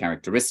quite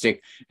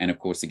characteristic. And of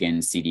course, again,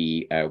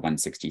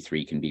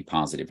 CD163 can be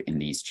positive in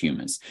these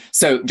tumors.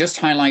 So just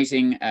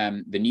highlighting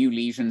the new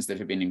lesions that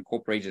have been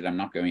incorporated. I'm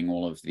not going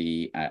all of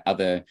the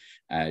other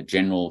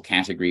general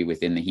category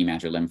within the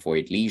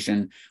hematolymphoid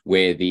lesion,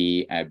 where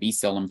the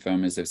B-cell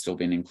lymphomas have still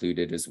been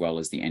included, as well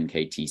as the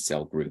NKT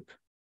cell group.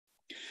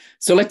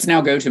 So let's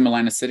now go to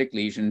melanocytic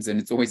lesions. And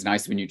it's always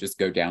nice when you just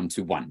go down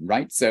to one,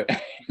 right? So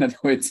in other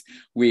words,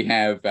 we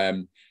have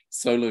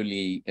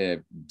slowly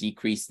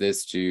decrease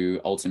this to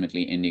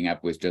ultimately ending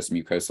up with just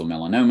mucosal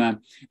melanoma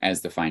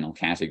as the final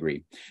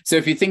category. So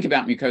if you think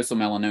about mucosal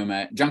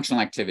melanoma,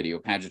 junctional activity or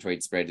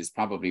pagetoid spread is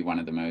probably one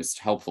of the most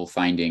helpful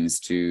findings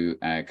to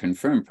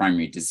confirm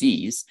primary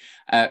disease,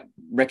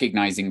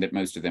 recognizing that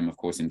most of them, of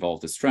course,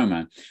 involve the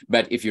stroma.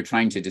 But if you're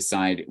trying to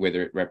decide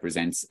whether it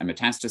represents a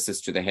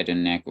metastasis to the head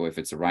and neck or if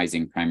it's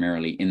arising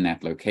primarily in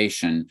that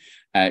location,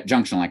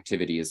 junctional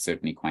activity is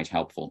certainly quite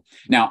helpful.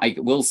 Now, I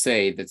will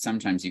say that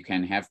sometimes you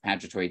can have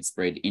pagetoid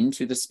spread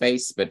into the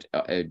space, but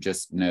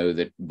just know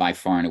that by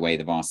far and away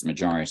the vast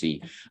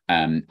majority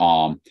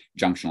are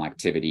junctional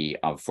activity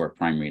for a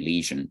primary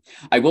lesion.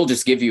 I will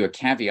just give you a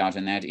caveat,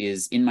 and that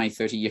is in my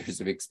 30 years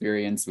of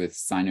experience with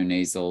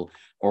sinonasal,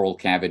 oral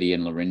cavity,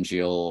 and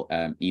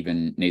laryngeal,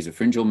 even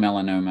nasopharyngeal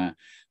melanoma,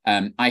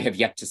 I have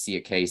yet to see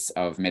a case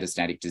of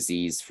metastatic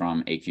disease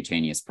from a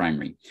cutaneous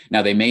primary.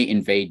 Now, they may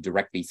invade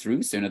directly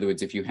through. So in other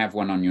words, if you have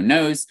one on your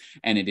nose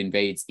and it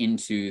invades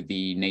into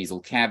the nasal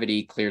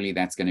cavity, clearly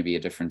that's going to be a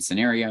different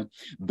scenario.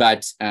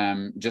 But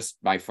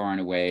just by far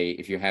and away,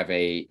 if you have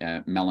a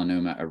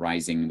melanoma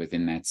arising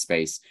within that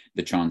space,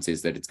 the chance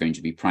is that it's going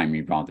to be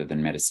primary rather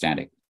than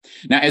metastatic.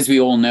 Now, as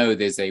we all know,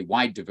 there's a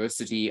wide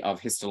diversity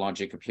of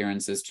histologic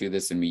appearances to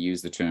this, and we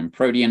use the term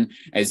protean.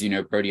 As you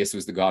know, Proteus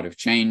was the god of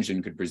change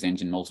and could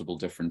present in multiple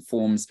different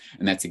forms,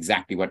 and that's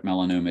exactly what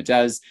melanoma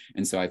does.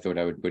 And so I thought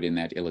I would put in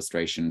that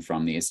illustration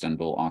from the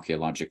Istanbul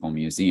Archaeological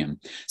Museum.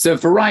 So a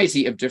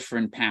variety of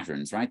different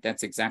patterns, right?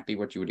 That's exactly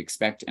what you would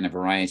expect, and a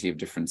variety of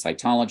different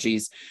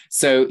cytologies.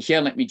 So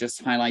here, let me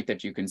just highlight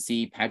that you can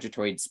see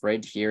pagetoid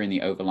spread here in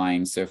the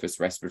overlying surface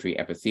respiratory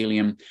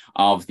epithelium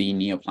of the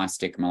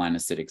neoplastic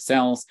melanocytic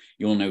cells.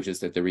 You'll notice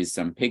that there is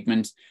some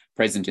pigment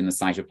present in the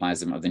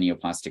cytoplasm of the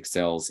neoplastic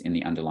cells in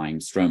the underlying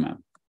stroma.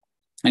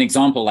 An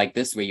example like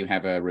this, where you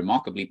have a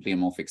remarkably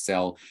pleomorphic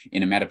cell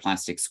in a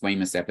metaplastic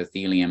squamous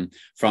epithelium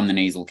from the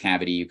nasal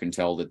cavity, you can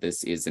tell that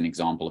this is an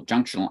example of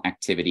junctional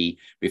activity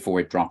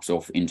before it drops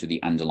off into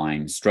the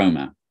underlying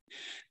stroma.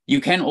 You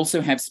can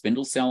also have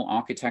spindle cell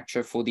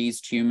architecture for these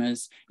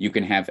tumors. You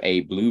can have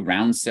a blue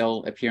round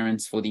cell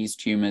appearance for these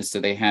tumors. So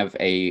they have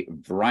a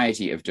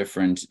variety of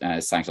different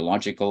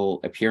cytological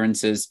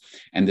appearances.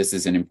 And this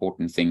is an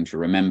important thing to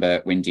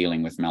remember when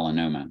dealing with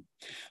melanoma.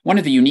 One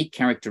of the unique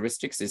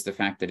characteristics is the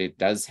fact that it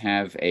does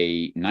have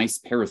a nice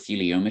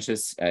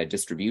peritheliomatoous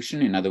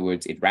distribution. In other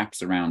words, it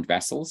wraps around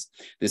vessels.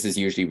 This is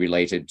usually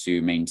related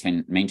to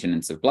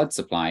maintenance of blood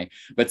supply,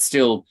 but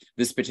still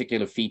this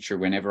particular feature,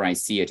 whenever I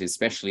see it,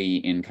 especially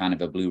in kind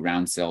of a blue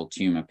round cell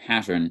tumor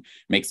pattern,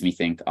 makes me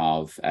think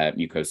of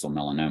mucosal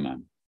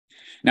melanoma.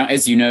 Now,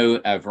 as you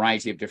know, a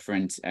variety of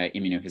different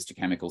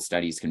immunohistochemical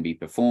studies can be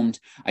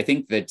performed. I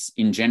think that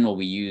in general,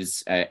 we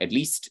use at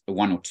least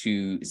 1 or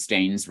 2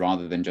 stains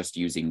rather than just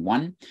using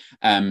one.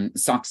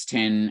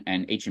 SOX10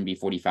 and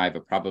HMB45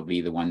 are probably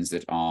the ones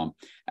that are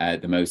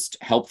the most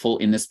helpful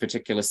in this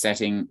particular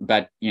setting.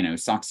 But, you know,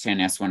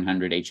 SOX10,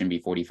 S100,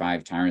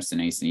 HMB45,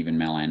 tyrosinase, and even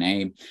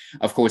melan-A.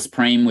 Of course,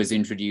 PRAME was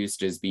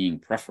introduced as being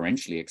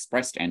preferentially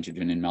expressed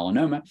antigen in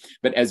melanoma.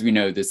 But as we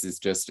know, this is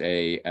just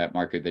a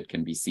marker that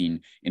can be seen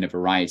in a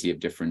variety of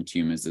different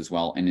tumors as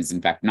well, and is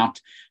in fact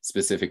not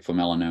specific for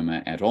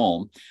melanoma at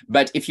all.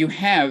 But if you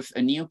have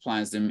a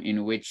neoplasm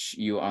in which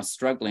you are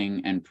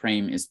struggling and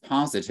PRAME is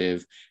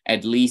positive,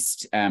 at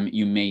least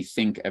you may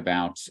think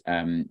about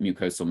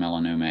mucosal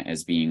melanoma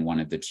as being one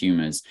of the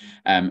tumors.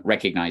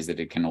 Recognize that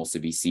it can also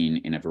be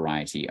seen in a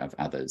variety of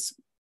others.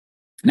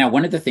 Now,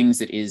 one of the things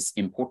that is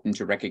important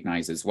to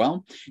recognize as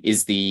well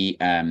is the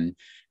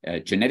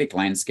genetic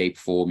landscape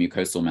for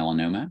mucosal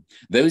melanoma.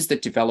 Those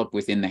that develop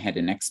within the head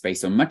and neck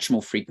space are much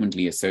more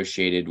frequently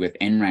associated with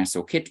NRAS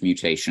or KIT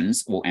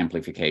mutations or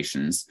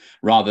amplifications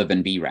rather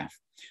than BRAF.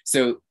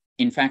 So,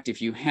 in fact,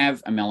 if you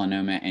have a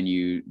melanoma and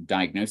you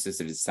diagnose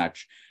it as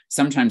such,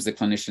 sometimes the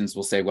clinicians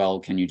will say, well,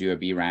 can you do a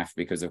BRAF?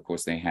 Because, of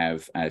course, they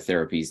have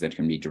therapies that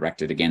can be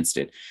directed against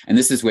it. And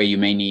this is where you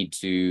may need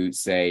to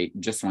say,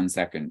 just 1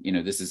 second, you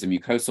know, this is a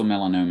mucosal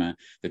melanoma.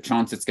 The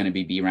chance it's going to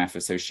be BRAF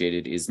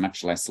associated is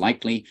much less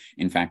likely.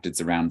 In fact, it's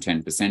around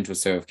 10% or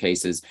so of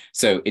cases.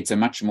 So it's a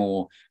much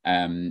more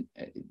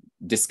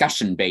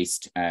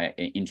discussion-based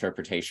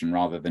interpretation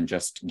rather than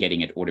just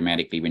getting it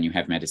automatically when you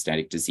have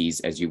metastatic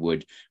disease, as you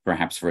would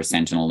perhaps for a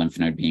sentinel lymph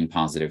node being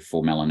positive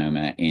for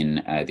melanoma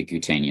in the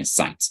cutaneous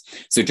sites.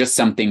 So just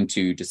something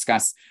to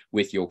discuss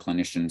with your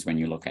clinicians when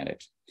you look at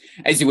it.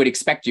 As you would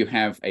expect, you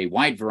have a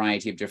wide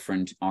variety of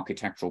different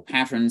architectural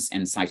patterns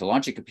and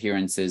cytologic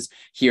appearances.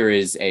 Here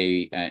is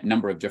a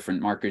number of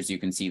different markers. You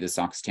can see the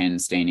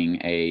SOX10 staining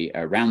a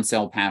round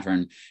cell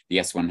pattern, the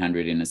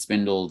S100 in a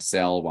spindle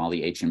cell, while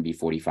the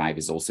HMB45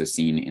 is also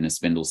seen in a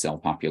spindle cell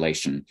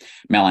population.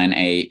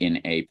 melan-A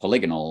in a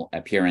polygonal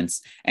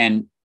appearance.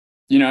 And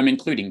you know, I'm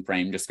including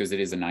PRAME just because it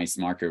is a nice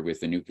marker with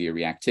the nuclear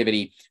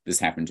reactivity.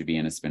 This happened to be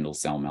in a spindle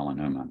cell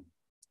melanoma.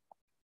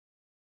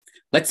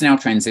 Let's now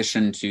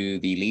transition to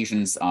the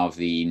lesions of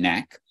the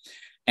neck.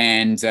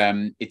 And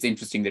it's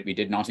interesting that we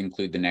did not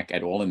include the neck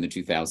at all in the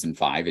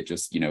 2005. It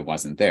just,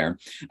 wasn't there.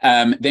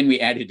 Then we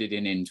added it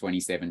in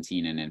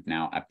 2017 and have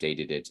now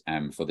updated it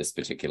for this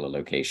particular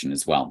location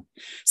as well.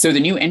 So the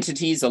new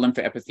entities are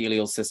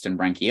lymphoepithelial cyst and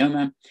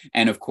branchioma,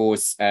 and of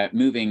course,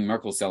 moving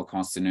Merkel cell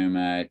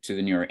carcinoma to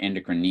the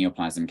neuroendocrine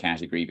neoplasm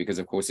category, because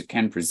of course it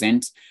can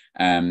present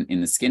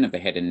in the skin of the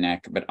head and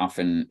neck, but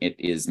often it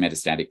is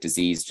metastatic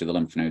disease to the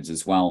lymph nodes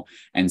as well.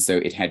 And so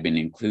it had been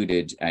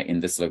included in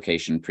this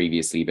location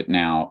previously, but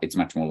now it's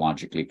much more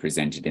logically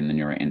presented in the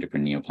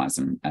neuroendocrine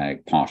neoplasm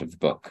part of the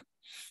book.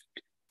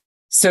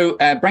 So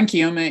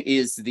branchioma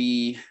is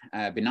the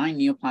benign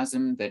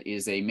neoplasm that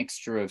is a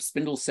mixture of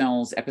spindle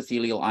cells,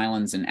 epithelial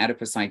islands, and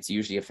adipocytes,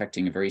 usually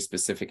affecting a very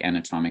specific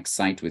anatomic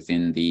site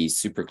within the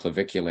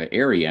supraclavicular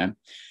area.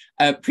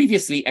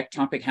 Previously,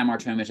 ectopic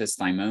hamartomatous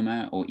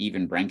thymoma or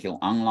even branchial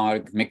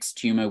anlag mixed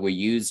tumor were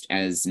used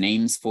as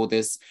names for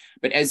this.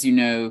 But as you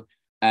know,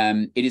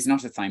 it is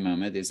not a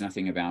thymoma. There's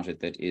nothing about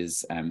it that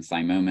is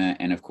thymoma.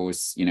 And of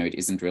course, it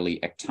isn't really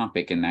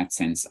ectopic in that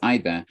sense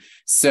either.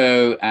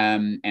 So,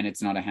 and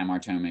it's not a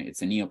hamartoma,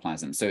 it's a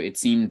neoplasm. So it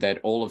seemed that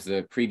all of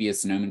the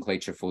previous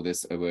nomenclature for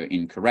this were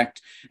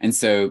incorrect. And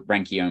so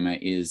branchioma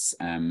is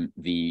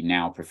the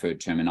now preferred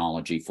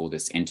terminology for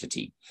this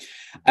entity.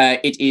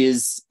 It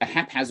is a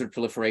haphazard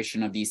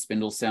proliferation of these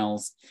spindle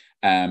cells.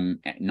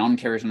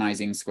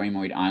 Non-keratinizing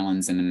squamoid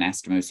islands and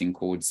anastomosing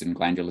cords and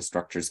glandular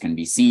structures can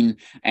be seen.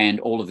 And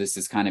all of this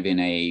is kind of in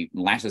a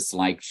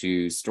lattice-like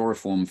to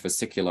storiform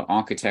fascicular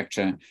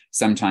architecture,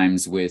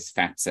 sometimes with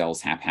fat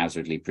cells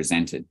haphazardly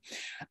presented.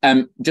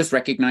 Just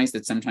recognize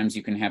that sometimes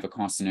you can have a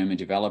carcinoma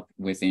develop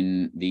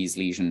within these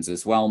lesions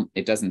as well.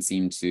 It doesn't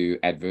seem to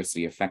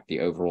adversely affect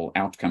the overall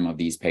outcome of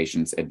these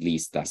patients, at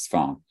least thus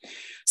far.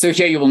 So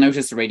here you will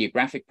notice a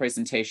radiographic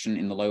presentation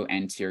in the low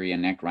anterior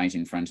neck right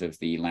in front of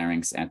the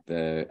larynx at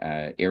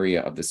the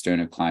area of the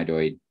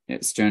sternocleidoid,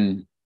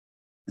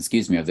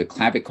 of the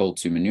clavicle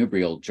to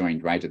manubrial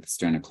joint right at the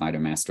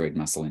sternocleidomastoid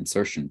muscle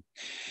insertion.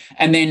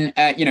 And then,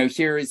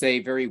 here is a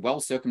very well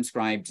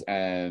circumscribed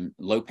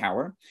low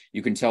power.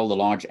 You can tell the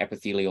large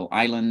epithelial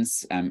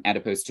islands,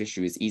 adipose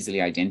tissue is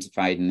easily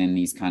identified, and then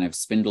these kind of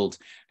spindled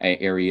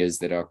areas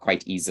that are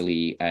quite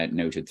easily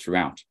noted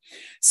throughout.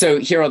 So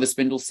here are the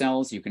spindle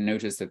cells. You can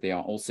notice that there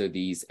are also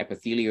these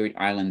epithelioid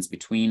islands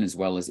between, as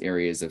well as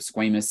areas of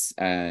squamous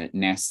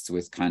nests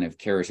with kind of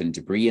keratin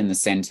debris in the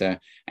center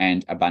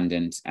and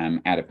abundant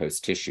adipose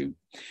tissue.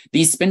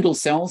 These spindle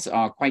cells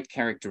are quite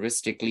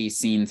characteristically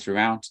seen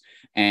throughout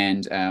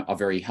and are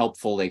very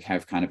helpful. They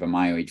have kind of a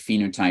myoid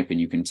phenotype,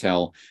 and you can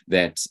tell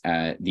that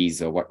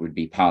these are what would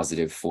be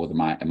positive for the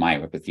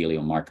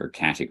myoepithelial marker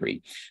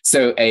category.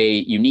 So a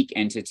unique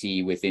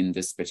entity within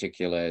this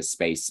particular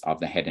space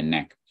of the head and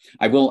neck.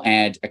 I will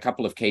add a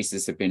couple of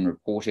cases have been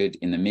reported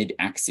in the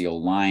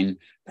mid-axial line,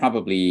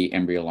 probably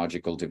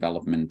embryological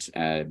development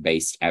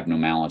based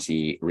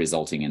abnormality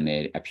resulting in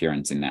their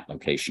appearance in that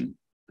location.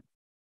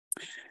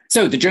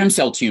 So the germ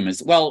cell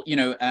tumors, well,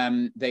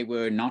 they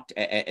were not,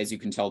 as you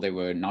can tell, they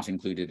were not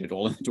included at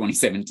all in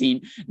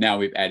 2017. Now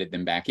we've added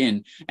them back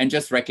in, and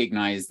just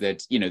recognize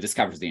that, this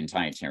covers the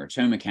entire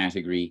teratoma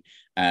category.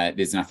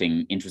 There's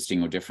nothing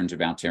interesting or different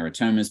about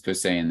teratomas per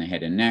se in the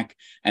head and neck.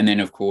 And then,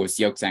 of course,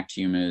 yolk sac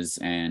tumors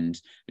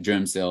and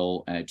germ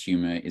cell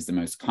tumor is the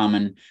most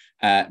common,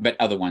 but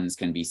other ones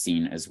can be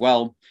seen as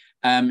well.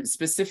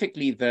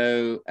 Specifically,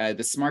 though,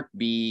 the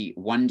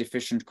SMARCB1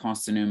 deficient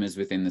carcinomas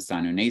within the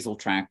sinonasal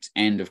tract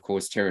and, of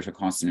course,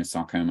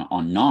 teratocarcinosarcoma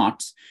are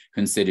not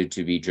considered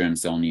to be germ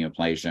cell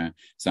neoplasia.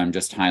 So I'm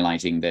just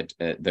highlighting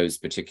that those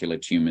particular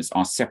tumors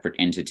are separate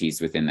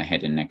entities within the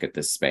head and neck at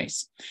this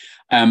space.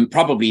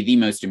 Probably the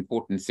most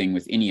important thing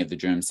with any of the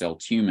germ cell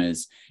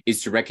tumors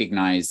is to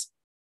recognize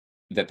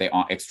that they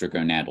are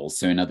extragonadal.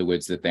 So in other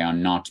words, that they are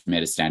not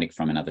metastatic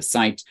from another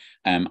site.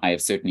 I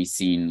have certainly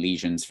seen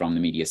lesions from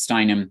the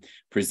mediastinum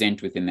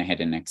present within the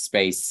head and neck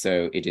space.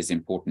 So it is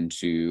important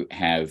to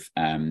have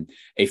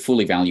a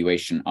full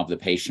evaluation of the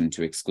patient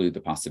to exclude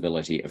the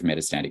possibility of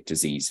metastatic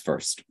disease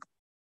first.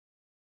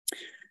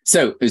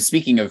 So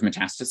speaking of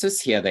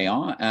metastasis, here they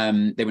are.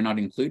 They were not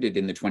included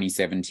in the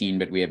 2017,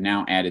 but we have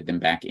now added them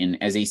back in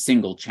as a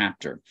single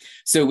chapter.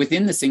 So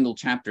within the single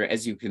chapter,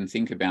 as you can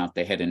think about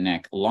the head and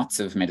neck, lots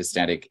of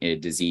metastatic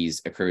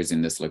disease occurs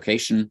in this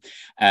location.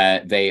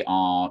 They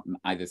are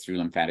either through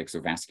lymphatics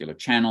or vascular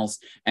channels,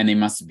 and they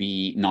must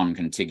be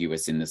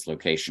non-contiguous in this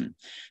location.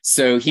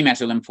 So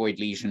hematolymphoid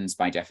lesions,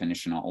 by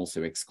definition, are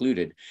also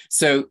excluded.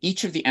 So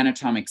each of the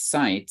anatomic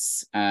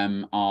sites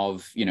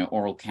of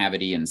oral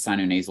cavity and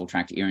sinonasal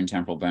tract, ear and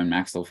temporal bone,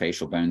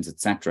 maxillofacial bones,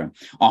 etc.,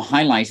 are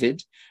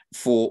highlighted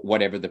for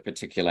whatever the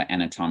particular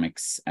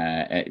anatomics,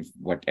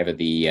 whatever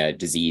the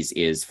disease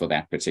is for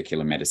that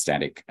particular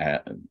metastatic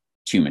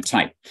tumor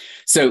type.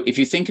 So if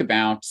you think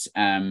about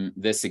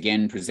this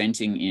again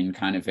presenting in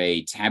kind of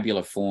a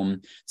tabular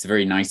form, it's a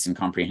very nice and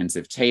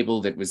comprehensive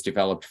table that was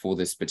developed for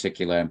this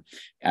particular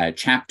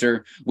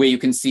chapter, where you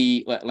can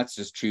see, let's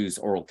just choose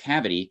oral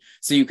cavity.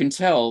 So you can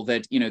tell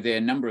that, you know, there are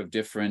a number of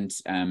different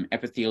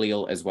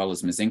epithelial as well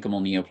as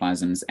mesenchymal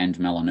neoplasms and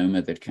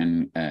melanoma that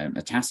can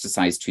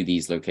metastasize to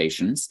these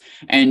locations.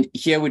 And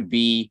here would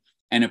be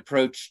an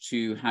approach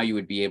to how you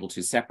would be able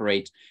to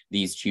separate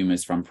these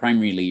tumors from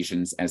primary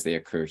lesions as they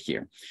occur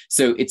here.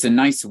 So it's a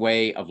nice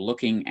way of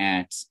looking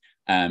at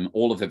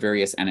all of the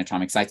various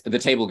anatomic sites. The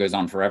table goes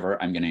on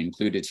forever. I'm going to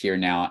include it here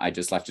now. I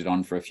just left it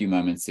on for a few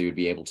moments so you'd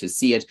be able to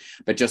see it,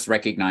 but just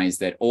recognize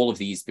that all of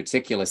these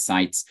particular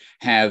sites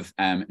have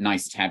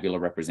nice tabular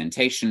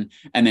representation.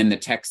 And then the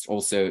text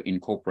also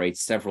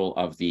incorporates several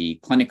of the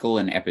clinical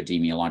and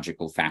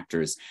epidemiological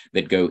factors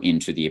that go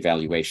into the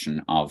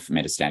evaluation of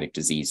metastatic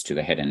disease to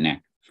the head and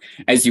neck.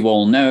 As you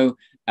all know,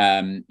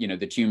 you know,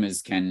 the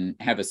tumors can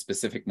have a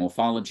specific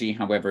morphology.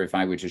 However, if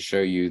I were to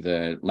show you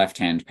the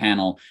left-hand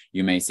panel,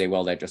 you may say,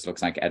 well, that just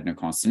looks like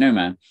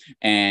adenocarcinoma.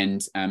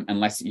 And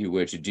unless you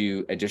were to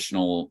do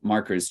additional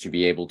markers to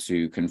be able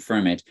to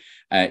confirm it,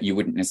 you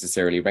wouldn't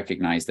necessarily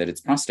recognize that it's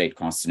prostate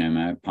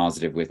carcinoma,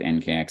 positive with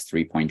NKX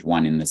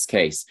 3.1 in this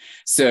case.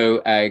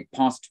 So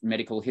past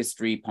medical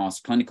history,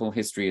 past clinical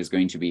history is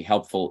going to be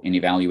helpful in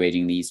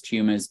evaluating these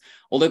tumors,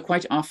 although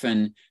quite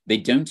often they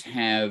don't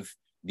have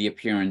the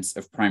appearance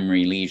of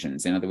primary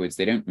lesions. In other words,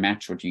 they don't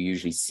match what you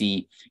usually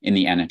see in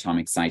the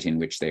anatomic site in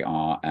which they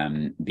are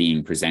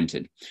being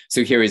presented.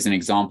 So here is an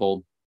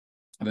example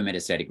of a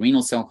metastatic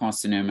renal cell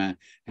carcinoma,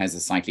 has a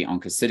slightly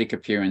oncocytic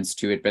appearance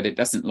to it, but it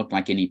doesn't look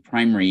like any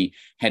primary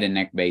head and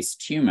neck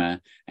based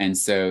tumor. And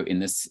so in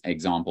this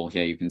example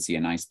here, you can see a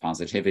nice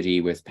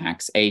positivity with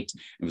PAX8.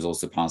 It was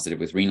also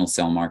positive with renal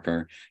cell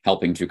marker,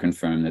 helping to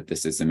confirm that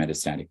this is a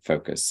metastatic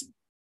focus.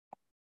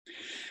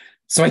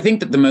 So I think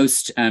that the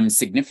most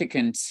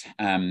significant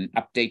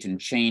update and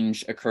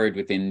change occurred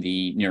within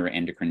the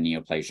neuroendocrine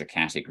neoplasia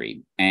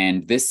category.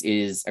 And this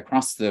is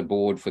across the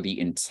board for the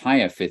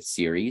entire fifth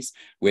series,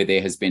 where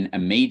there has been a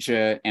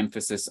major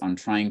emphasis on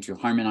trying to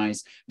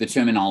harmonize the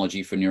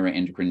terminology for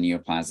neuroendocrine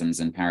neoplasms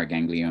and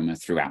paraganglioma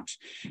throughout.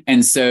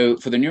 And so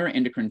for the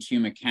neuroendocrine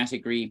tumor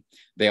category,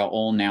 they are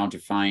all now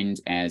defined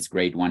as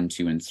grade 1,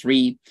 2, and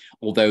 3,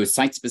 although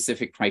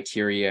site-specific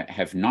criteria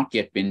have not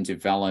yet been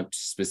developed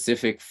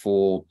specific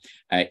for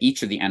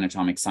each of the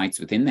anatomic sites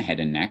within the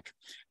head and neck.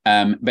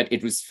 But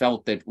it was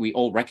felt that we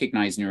all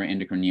recognize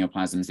neuroendocrine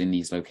neoplasms in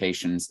these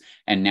locations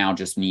and now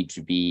just need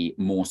to be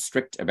more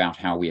strict about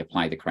how we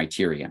apply the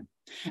criteria.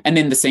 And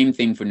then the same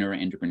thing for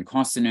neuroendocrine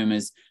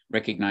carcinomas,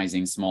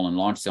 recognizing small and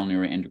large cell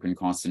neuroendocrine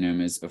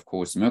carcinomas, of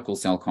course, Merkel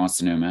cell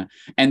carcinoma,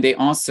 and there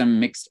are some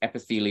mixed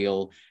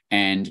epithelial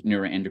and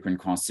neuroendocrine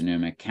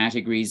carcinoma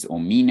categories or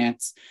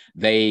MENETs.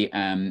 They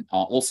are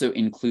also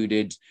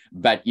included,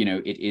 but you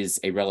know, it is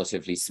a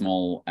relatively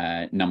small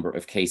number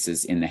of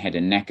cases in the head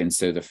and neck, and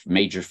so the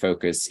major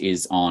focus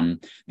is on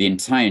the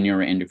entire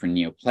neuroendocrine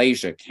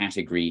neoplasia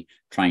category,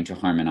 trying to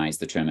harmonize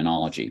the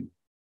terminology.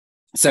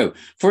 So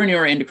for a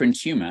neuroendocrine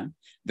tumor,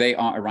 they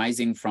are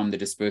arising from the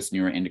dispersed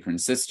neuroendocrine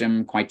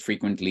system. Quite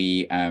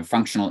frequently,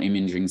 functional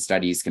imaging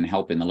studies can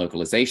help in the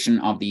localization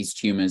of these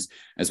tumors,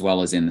 as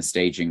well as in the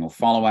staging or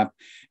follow-up.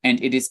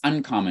 And it is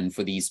uncommon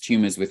for these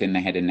tumors within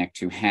the head and neck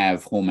to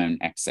have hormone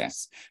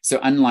excess. So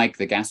unlike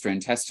the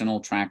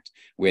gastrointestinal tract,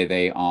 where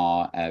they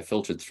are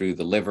filtered through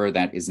the liver,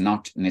 that is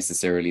not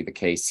necessarily the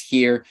case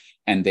here.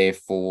 And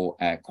therefore,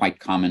 quite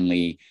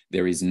commonly,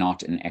 there is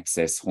not an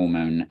excess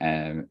hormone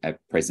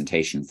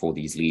presentation for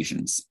these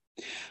lesions.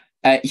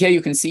 Here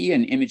you can see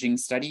an imaging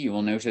study. You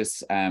will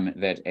notice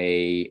that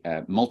a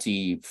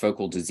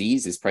multifocal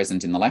disease is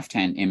present in the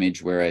left-hand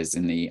image, whereas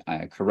in the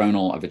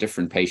coronal of a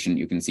different patient,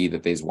 you can see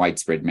that there's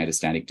widespread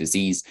metastatic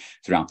disease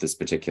throughout this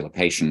particular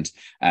patient,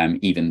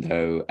 even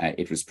though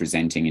it was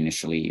presenting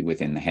initially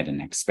within the head and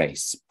neck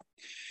space.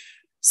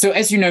 So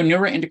as you know,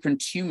 neuroendocrine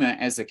tumor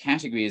as a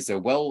category is a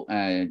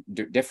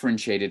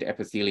well-differentiated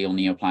epithelial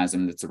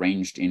neoplasm that's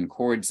arranged in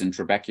cords and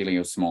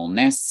trabecular small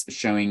nests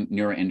showing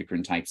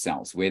neuroendocrine type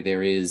cells, where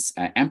there is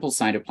ample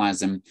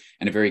cytoplasm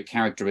and a very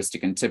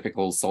characteristic and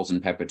typical salt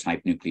and pepper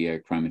type nuclear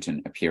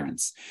chromatin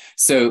appearance.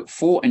 So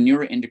for a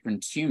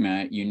neuroendocrine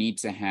tumor, you need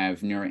to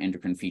have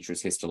neuroendocrine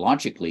features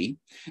histologically,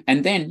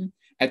 and then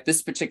at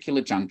this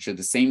particular juncture,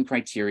 the same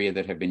criteria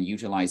that have been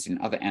utilized in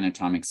other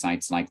anatomic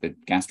sites like the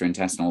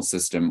gastrointestinal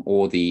system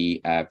or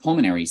the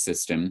pulmonary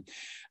system,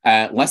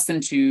 less than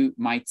 2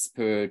 mites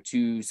per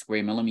 2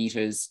 square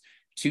millimeters,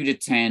 2 to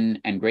 10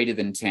 and greater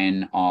than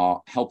 10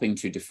 are helping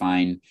to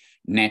define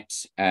net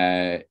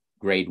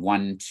grade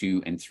 1,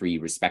 2, and 3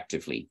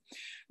 respectively.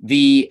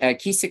 The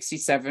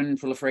Ki67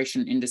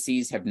 proliferation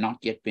indices have not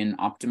yet been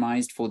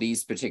optimized for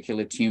these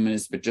particular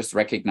tumors, but just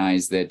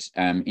recognize that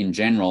in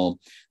general,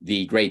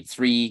 the grade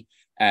 3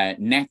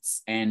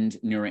 NETs and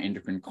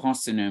neuroendocrine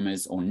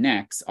carcinomas, or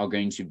NECs, are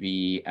going to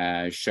be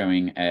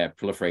showing a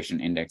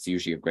proliferation index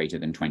usually of greater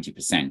than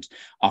 20%.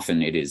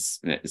 Often it is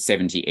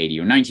 70, 80,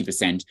 or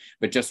 90%,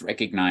 but just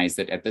recognize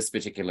that at this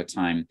particular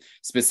time,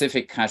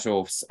 specific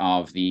cutoffs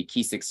of the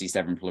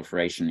Ki67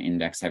 proliferation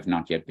index have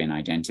not yet been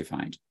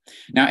identified.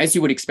 Now, as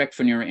you would expect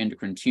for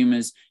neuroendocrine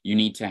tumors, you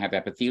need to have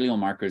epithelial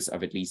markers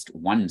of at least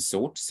one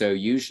sort. So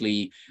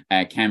usually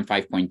CAM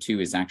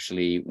 5.2 is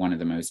actually one of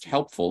the most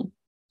helpful,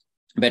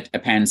 but a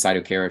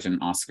pan-cytokeratin,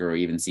 OSCAR, or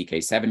even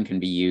CK7 can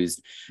be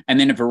used. And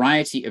then a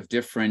variety of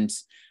different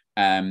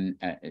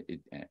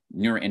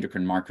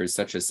neuroendocrine markers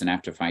such as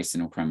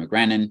synaptophysin or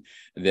chromogranin,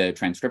 the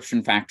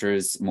transcription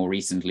factors more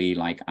recently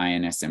like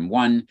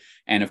INSM1,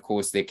 and of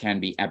course there can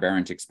be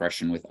aberrant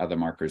expression with other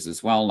markers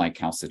as well like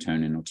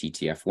calcitonin or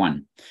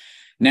TTF1.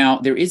 Now,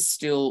 there is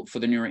still, for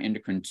the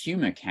neuroendocrine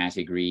tumor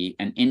category,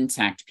 an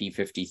intact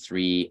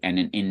P53 and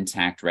an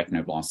intact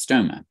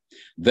retinoblastoma.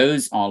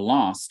 Those are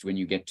lost when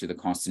you get to the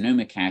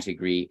carcinoma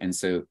category. And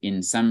so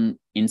in some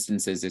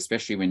instances,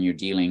 especially when you're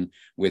dealing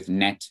with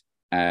NET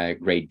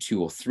grade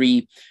 2 or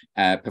 3,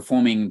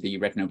 performing the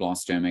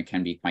retinoblastoma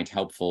can be quite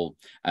helpful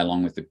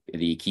along with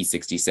the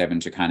Ki67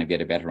 to kind of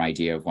get a better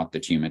idea of what the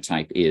tumor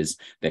type is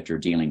that you're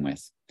dealing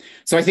with.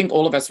 So I think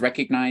all of us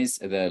recognize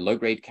the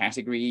low-grade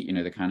category, you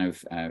know, the kind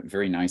of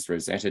very nice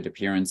rosetted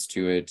appearance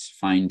to it,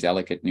 fine,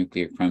 delicate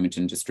nuclear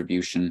chromatin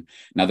distribution.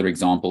 Another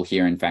example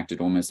here, in fact, it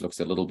almost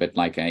looks a little bit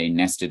like a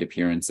nested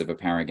appearance of a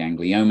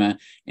paraganglioma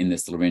in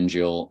this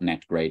laryngeal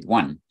NET grade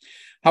 1.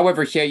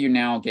 However, here you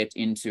now get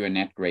into a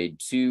NET grade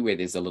 2 where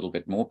there's a little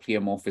bit more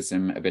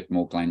pleomorphism, a bit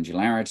more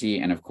glandularity,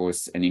 and of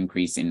course, an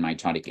increase in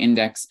mitotic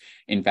index.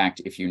 In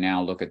fact, if you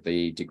now look at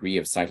the degree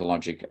of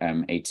cytologic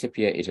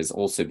atypia, it has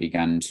also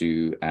begun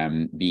to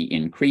be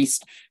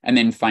increased. And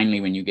then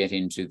finally, when you get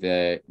into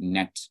the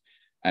NET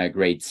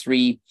grade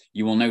 3,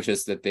 you will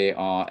notice that there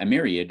are a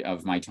myriad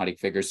of mitotic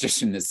figures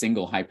just in the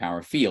single high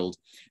power field.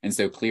 And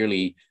so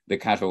clearly the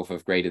cutoff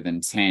of greater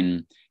than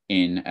 10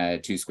 in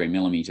 2 square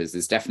millimeters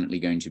is definitely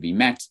going to be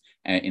met,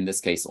 in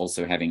this case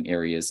also having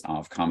areas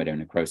of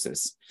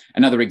comedonecrosis.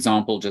 Another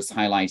example just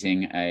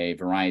highlighting a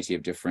variety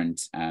of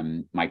different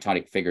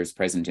mitotic figures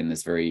present in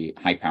this very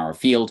high power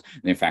field,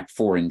 in fact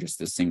 4 in just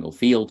a single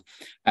field,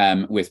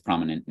 with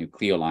prominent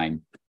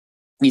nucleoli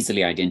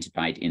easily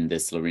identified in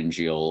this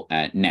laryngeal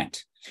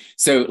NET.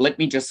 So let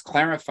me just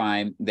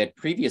clarify that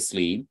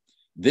previously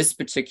this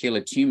particular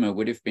tumor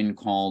would have been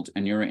called a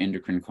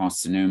neuroendocrine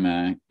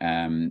carcinoma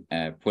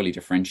poorly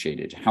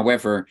differentiated.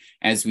 However,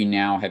 as we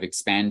now have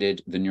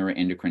expanded the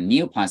neuroendocrine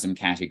neoplasm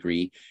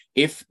category,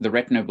 if the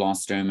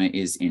retinoblastoma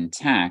is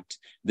intact,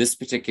 this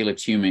particular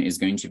tumor is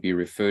going to be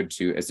referred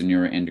to as a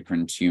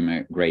neuroendocrine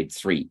tumor grade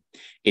 3.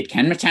 It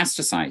can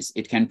metastasize,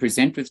 it can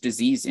present with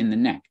disease in the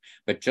neck,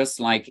 but just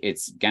like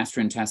its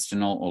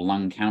gastrointestinal or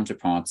lung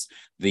counterparts,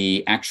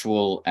 the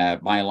actual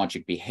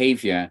biologic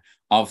behavior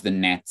of the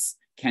NETs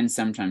can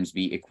sometimes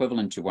be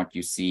equivalent to what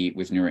you see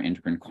with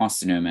neuroendocrine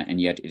carcinoma, and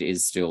yet it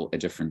is still a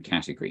different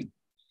category.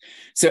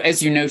 So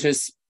as you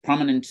notice,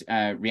 prominent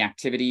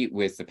reactivity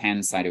with the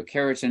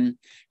pan-cytokeratin.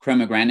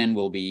 Chromogranin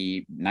will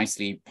be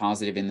nicely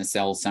positive in the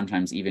cells,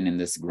 sometimes even in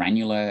this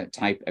granular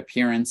type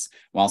appearance,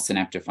 while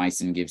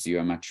synaptophysin gives you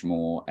a much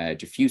more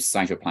diffuse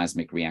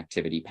cytoplasmic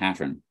reactivity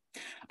pattern.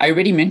 I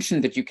already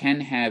mentioned that you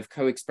can have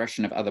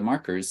co-expression of other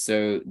markers.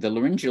 So the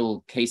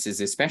laryngeal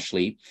cases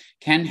especially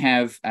can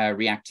have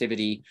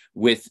reactivity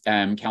with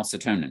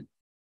calcitonin.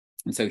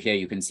 And so here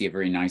you can see a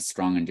very nice,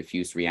 strong and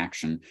diffuse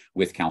reaction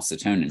with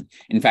calcitonin.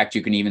 In fact,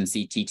 you can even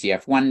see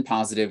TTF1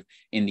 positive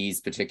in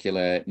these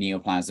particular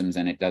neoplasms,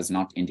 and it does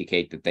not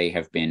indicate that they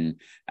have been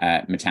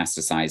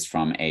metastasized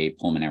from a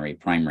pulmonary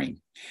primary.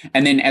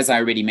 And then, as I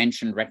already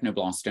mentioned,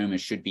 retinoblastoma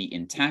should be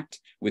intact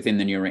within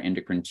the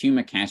neuroendocrine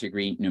tumor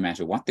category, no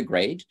matter what the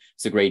grade.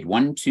 So grade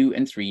 1, 2,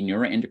 and 3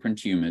 neuroendocrine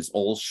tumors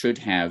all should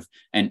have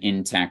an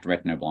intact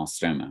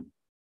retinoblastoma.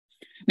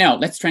 Now,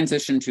 let's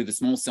transition to the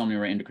small cell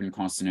neuroendocrine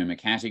carcinoma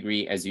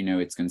category. As you know,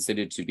 it's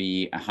considered to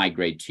be a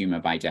high-grade tumor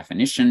by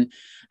definition,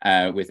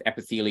 with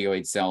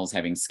epithelioid cells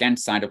having scant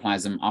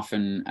cytoplasm,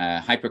 often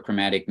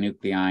hyperchromatic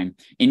nuclei,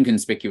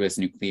 inconspicuous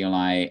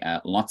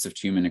nucleoli, lots of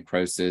tumor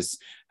necrosis,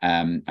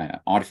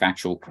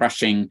 artifactual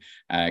crushing,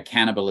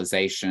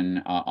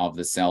 cannibalization of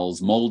the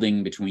cells,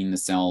 molding between the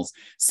cells.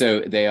 So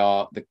they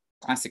are the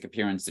classic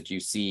appearance that you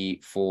see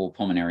for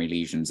pulmonary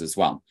lesions as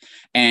well.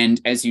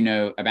 And as you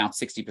know, about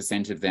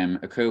 60% of them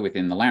occur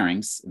within the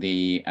larynx.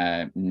 The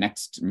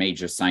next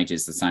major site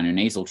is the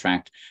sinonasal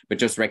tract, but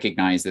just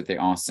recognize that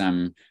there are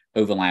some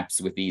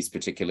overlaps with these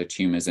particular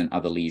tumors and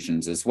other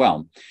lesions as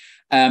well.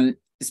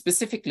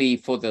 Specifically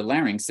for the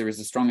larynx, there is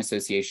a strong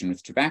association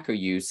with tobacco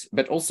use,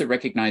 but also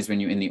recognize when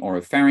you're in the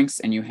oropharynx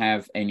and you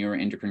have a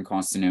neuroendocrine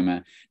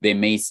carcinoma, there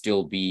may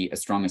still be a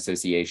strong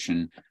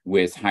association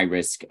with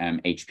high-risk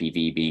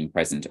HPV being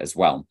present as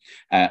well.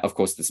 Of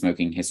course, the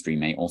smoking history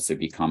may also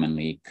be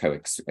commonly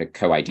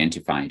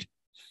co-identified.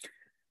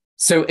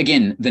 So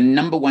again, the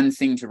number one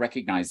thing to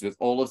recognize with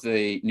all of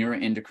the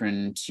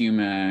neuroendocrine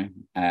tumor,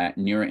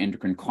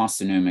 neuroendocrine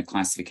carcinoma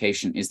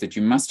classification is that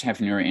you must have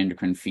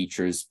neuroendocrine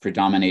features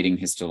predominating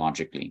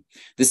histologically.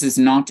 This is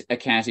not a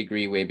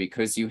category where,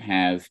 because you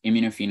have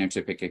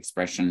immunophenotypic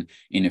expression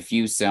in a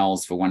few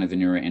cells for one of the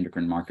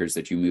neuroendocrine markers,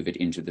 that you move it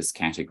into this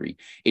category.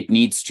 It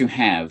needs to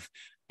have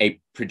a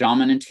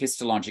predominant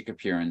histologic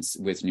appearance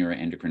with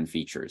neuroendocrine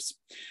features.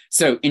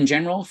 So in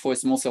general, for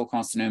small cell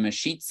carcinoma,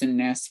 sheets and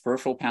nests,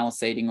 peripheral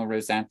palisading or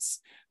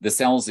rosettes, the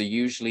cells are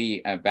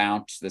usually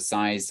about the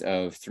size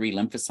of 3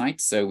 lymphocytes.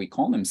 So we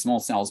call them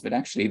small cells, but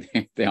actually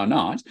they are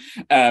not.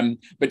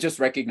 But just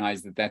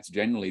recognize that that's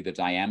generally the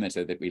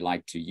diameter that we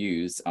like to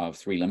use of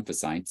 3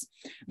 lymphocytes.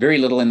 Very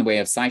little in the way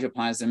of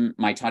cytoplasm.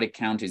 Mitotic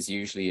count is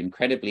usually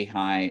incredibly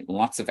high,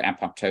 lots of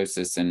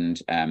apoptosis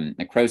and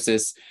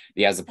necrosis.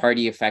 The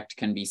Azzopardi effect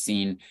can be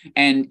seen.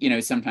 And, you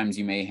know, sometimes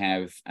you may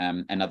have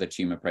another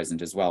tumor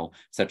present as well,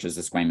 such as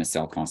a squamous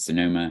cell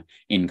carcinoma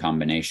in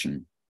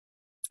combination.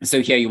 So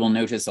here you will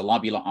notice a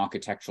lobular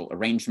architectural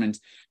arrangement,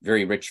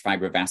 very rich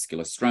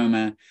fibrovascular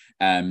stroma,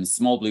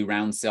 small blue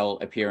round cell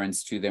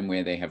appearance to them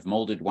where they have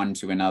molded one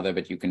to another,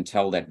 but you can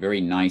tell that very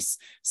nice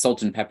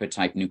salt and pepper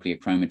type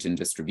nucleochromatin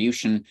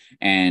distribution,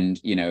 and,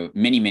 you know,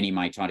 many, many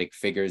mitotic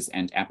figures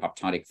and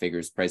apoptotic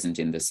figures present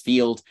in this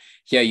field.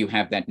 Here you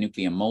have that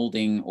nuclear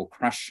molding or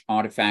crush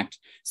artifact.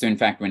 So in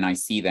fact, when I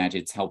see that,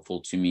 it's helpful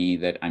to me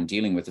that I'm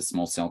dealing with a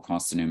small cell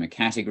carcinoma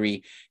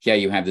category. Here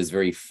you have this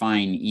very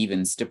fine,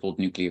 even stippled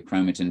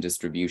nucleochromatin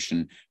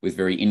distribution with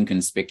very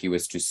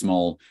inconspicuous to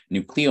small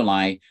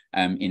nucleoli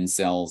in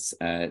cells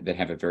that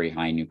have a very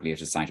high nuclear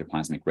to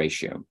cytoplasmic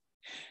ratio.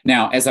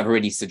 Now, as I've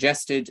already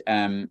suggested,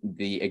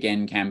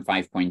 again, CAM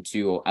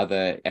 5.2 or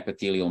other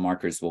epithelial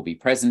markers will be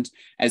present,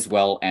 as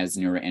well as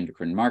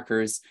neuroendocrine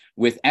markers,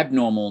 with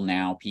abnormal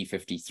now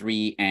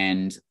P53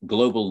 and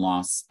global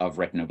loss of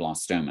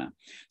retinoblastoma.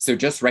 So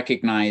just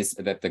recognize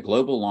that the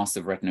global loss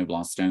of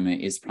retinoblastoma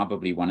is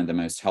probably one of the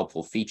most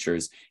helpful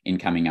features in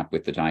coming up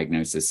with the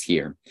diagnosis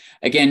here.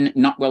 Again,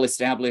 not well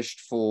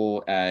established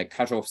for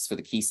cutoffs for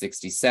the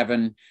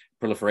Ki-67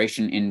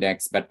 proliferation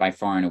index, but by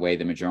far and away,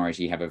 the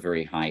majority have a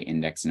very high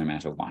index no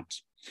matter what.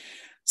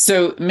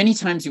 So many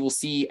times you will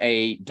see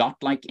a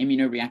dot-like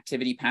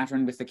immunoreactivity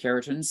pattern with the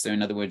keratins. So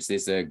in other words,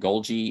 there's a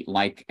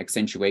Golgi-like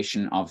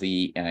accentuation of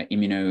the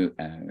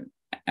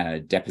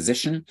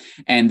deposition.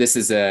 And this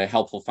is a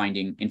helpful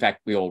finding. In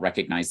fact, we all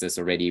recognize this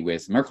already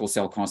with Merkel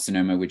cell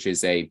carcinoma, which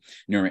is a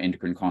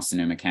neuroendocrine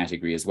carcinoma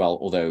category as well,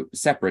 although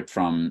separate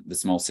from the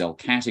small cell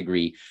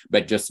category,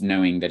 but just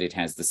knowing that it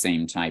has the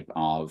same type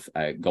of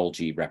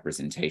Golgi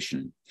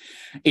representation.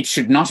 It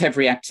should not have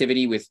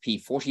reactivity with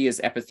P40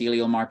 as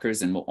epithelial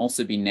markers and will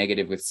also be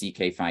negative with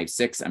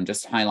CK56. I'm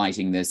just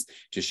highlighting this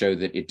to show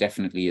that it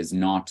definitely is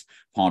not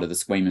part of the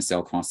squamous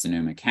cell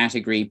carcinoma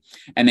category.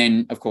 And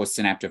then, of course,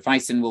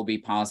 synaptophysin will be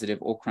positive,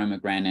 or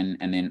chromogranin,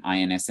 and then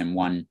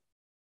INSM1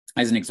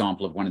 as an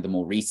example of one of the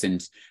more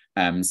recent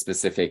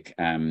specific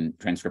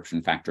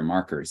transcription factor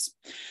markers.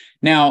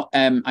 Now,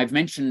 I've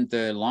mentioned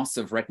the loss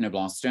of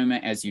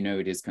retinoblastoma. As you know,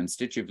 it is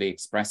constitutively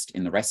expressed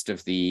in the rest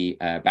of the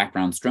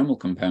background stromal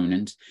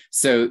component.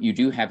 So you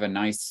do have a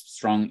nice,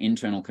 strong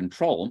internal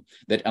control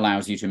that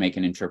allows you to make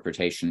an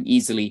interpretation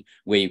easily,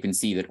 where you can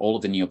see that all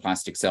of the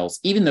neoplastic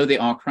cells, even though they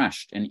are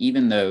crushed and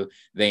even though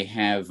they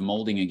have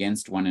molding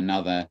against one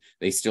another,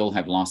 they still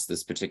have lost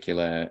this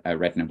particular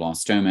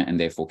retinoblastoma and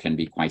therefore can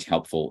be quite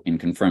helpful in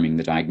confirming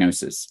the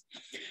diagnosis.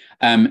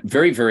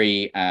 Very,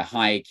 very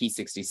high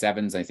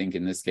Ki-67s. I think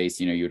in this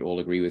case, you know, you'd all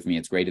agree with me,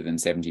 it's greater than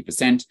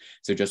 70%.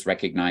 So just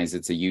recognize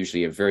it's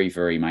usually a very,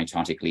 very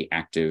mitotically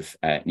active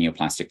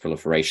neoplastic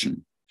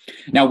proliferation.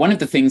 Now, one of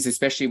the things,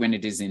 especially when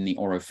it is in the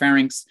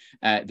oropharynx,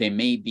 there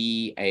may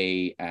be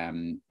a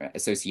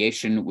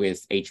association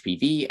with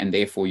HPV, and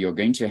therefore you're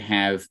going to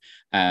have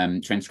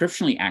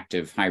transcriptionally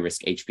active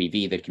high-risk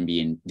HPV that can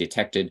be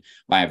detected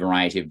by a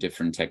variety of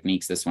different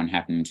techniques. This one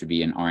happening to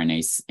be an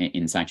RNA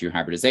in situ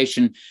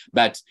hybridization,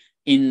 but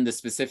in the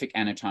specific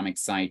anatomic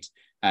site,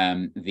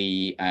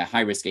 the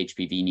high-risk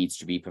HPV needs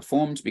to be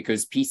performed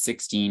because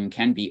P16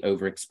 can be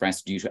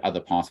overexpressed due to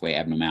other pathway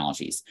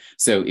abnormalities.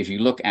 So if you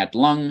look at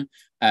lung,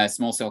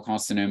 small cell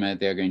carcinoma,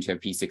 they're going to have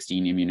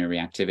P16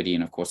 immunoreactivity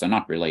and of course are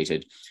not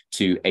related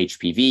to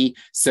HPV.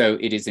 So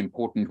it is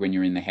important when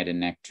you're in the head and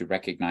neck to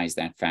recognize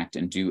that fact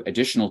and do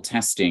additional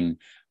testing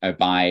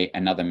by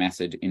another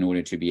method in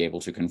order to be able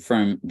to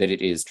confirm that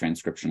it is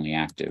transcriptionally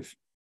active.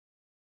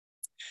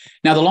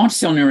 Now, the large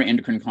cell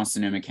neuroendocrine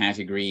carcinoma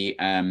category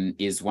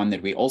is one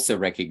that we also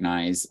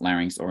recognize,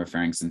 larynx,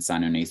 oropharynx, and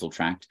sinonasal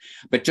tract,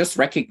 but just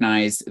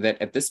recognize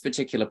that at this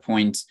particular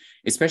point,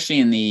 especially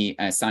in the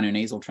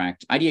sinonasal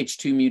tract,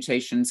 IDH2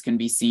 mutations can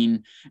be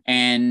seen.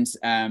 And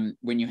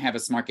when you have a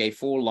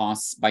SMARCA4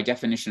 loss, by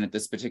definition at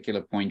this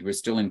particular point, we're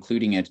still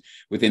including it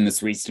within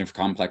this recessive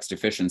complex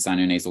deficient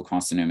sinonasal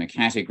carcinoma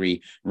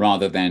category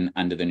rather than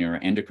under the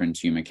neuroendocrine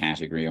tumor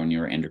category or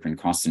neuroendocrine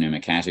carcinoma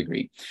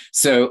category.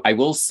 So I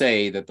will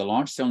say that that the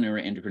large cell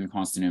neuroendocrine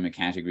carcinoma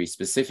category,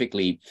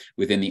 specifically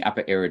within the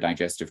upper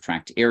aerodigestive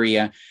tract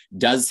area,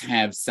 does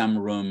have some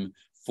room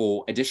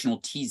for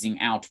additional teasing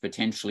out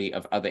potentially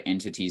of other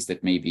entities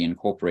that may be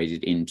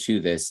incorporated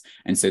into this.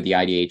 And so the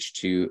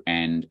IDH2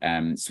 and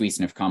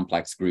SWI/SNF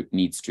complex group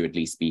needs to at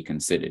least be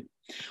considered.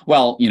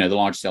 Well, the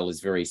large cell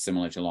is very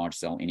similar to large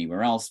cell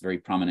anywhere else, very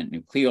prominent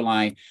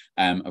nucleoli.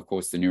 Of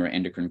course, the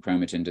neuroendocrine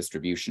chromatin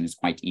distribution is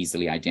quite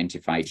easily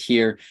identified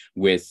here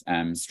with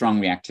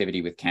strong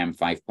reactivity with CAM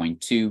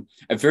 5.2,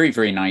 a very,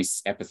 very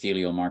nice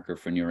epithelial marker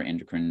for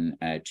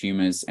neuroendocrine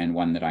tumors, and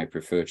one that I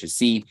prefer to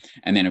see.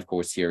 And then, of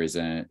course, here is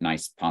a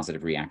nice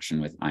positive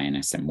reaction with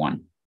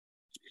INSM1.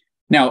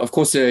 Now, of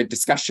course, a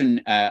discussion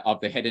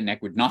of the head and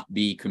neck would not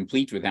be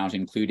complete without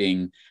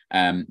including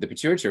the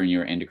pituitary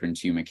neuroendocrine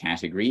tumor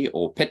category,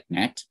 or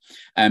PITNET.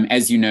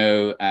 As you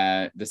know,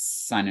 the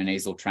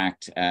sinonasal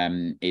tract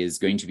is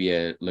going to be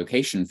a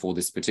location for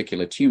this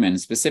particular tumor, and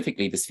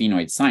specifically the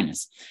sphenoid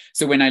sinus.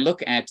 So when I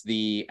look at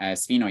the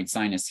sphenoid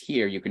sinus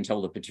here, you can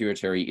tell the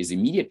pituitary is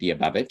immediately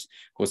above it.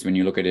 Of course, when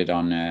you look at it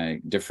on a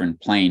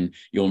different plane,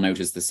 you'll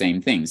notice the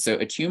same thing. So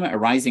a tumor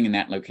arising in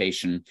that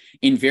location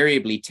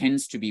invariably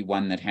tends to be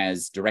one that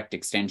has direct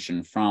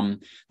extension from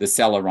the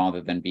cella rather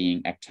than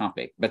being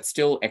ectopic. But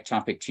still,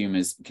 ectopic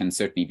tumors can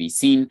certainly be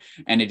seen,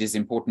 and it is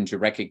important to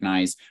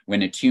recognize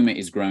when a tumor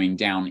is growing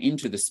down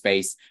into the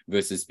space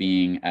versus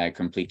being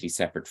completely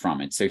separate from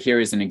it. So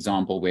here is an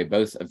example where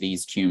both of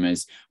these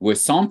tumors were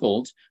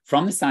sampled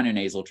from the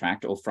sinonasal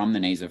tract or from the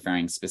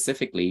nasopharynx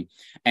specifically,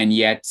 and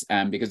yet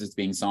because it's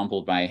being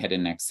sampled by a head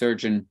and neck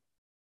surgeon,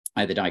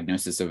 the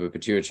diagnosis of a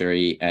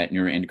pituitary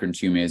neuroendocrine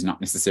tumor is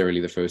not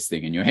necessarily the first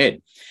thing in your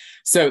head.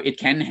 So it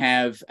can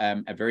have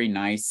a very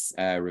nice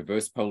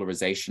reverse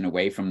polarization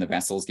away from the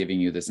vessels, giving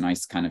you this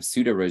nice kind of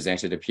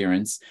pseudo-rosetted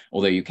appearance,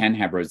 although you can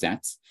have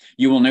rosettes.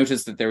 You will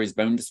notice that there is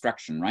bone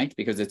destruction, right?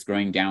 Because it's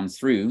growing down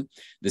through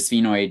the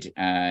sphenoid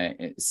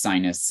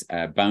sinus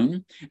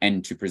bone,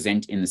 and to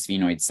present in the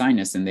sphenoid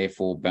sinus, and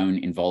therefore bone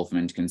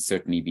involvement can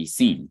certainly be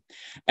seen.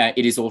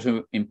 It is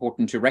also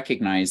important to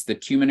recognize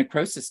that tumor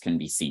necrosis can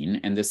be seen,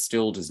 and this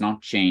still does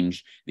not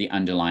change the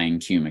underlying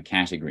tumor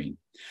category.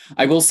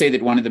 I will say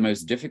that one of the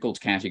most difficult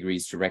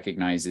categories to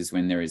recognize is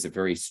when there is a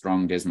very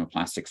strong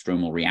desmoplastic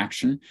stromal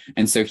reaction.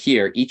 And so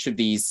here, each of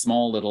these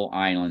small little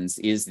islands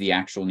is the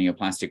actual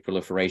neoplastic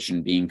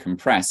proliferation being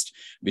compressed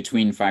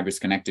between fibrous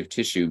connective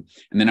tissue,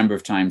 and the number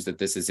of times that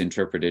this is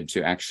interpreted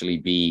to actually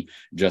be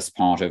just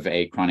part of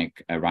a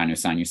chronic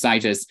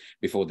rhinosinusitis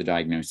before the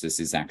diagnosis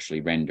is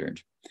actually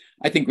rendered.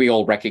 I think we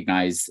all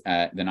recognize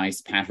the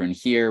nice pattern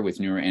here with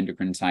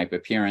neuroendocrine type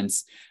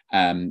appearance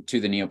to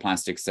the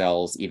neoplastic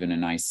cells, even a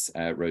nice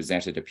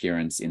rosetted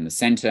appearance in the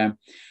center.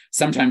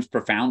 Sometimes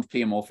profound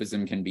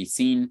pleomorphism can be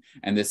seen,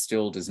 and this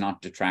still does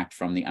not detract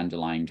from the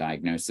underlying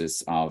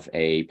diagnosis of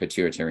a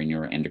pituitary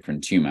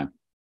neuroendocrine tumor.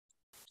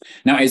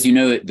 Now, as you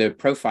know, the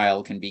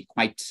profile can be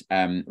quite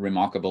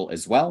remarkable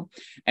as well.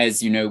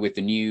 As you know, with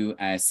the new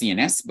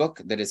CNS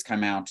book that has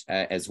come out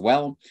as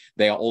well,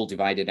 they are all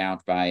divided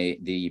out by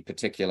the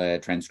particular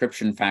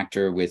transcription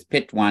factor, with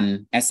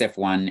PIT1,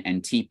 SF1,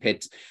 and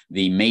TPIT,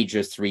 the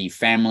major three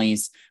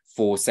families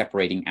for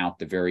separating out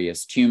the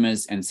various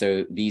tumors. And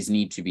so these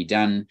need to be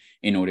done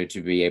in order to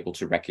be able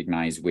to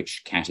recognize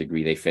which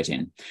category they fit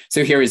in.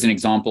 So here is an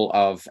example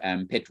of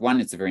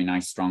PIT1. It's a very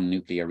nice, strong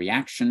nuclear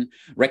reaction.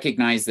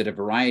 Recognize that a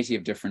variety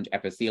of different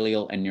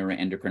epithelial and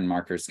neuroendocrine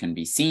markers can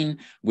be seen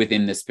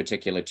within this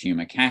particular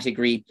tumor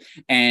category.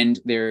 And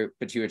their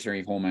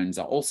pituitary hormones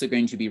are also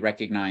going to be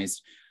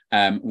recognized,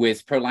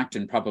 with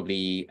prolactin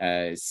probably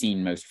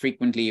seen most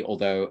frequently,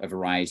 although a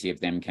variety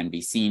of them can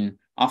be seen,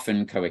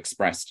 often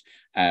co-expressed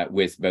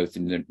with both the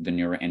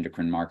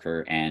neuroendocrine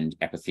marker and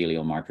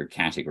epithelial marker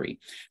category.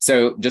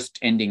 So just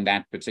ending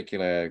that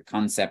particular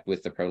concept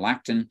with the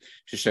prolactin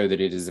to show that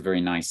it is a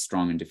very nice,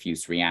 strong, and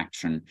diffuse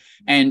reaction.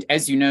 And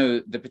as you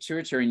know, the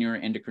pituitary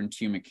neuroendocrine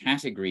tumor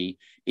category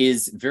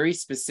is very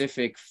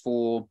specific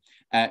for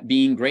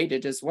being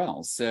graded as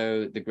well.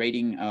 So the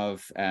grading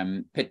of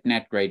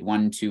PITNET grade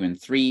 1, 2,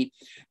 and 3,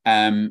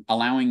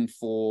 allowing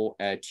for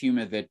a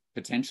tumor that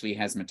potentially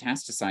has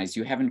metastasized.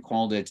 You haven't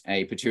called it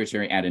a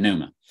pituitary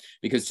adenoma,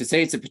 because to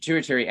say it's a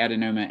pituitary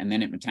adenoma and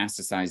then it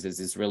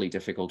metastasizes is really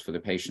difficult for the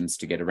patients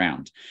to get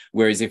around.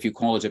 Whereas if you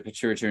call it a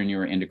pituitary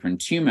neuroendocrine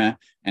tumor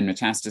and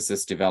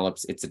metastasis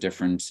develops, it's a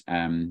different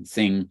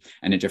thing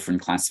and a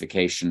different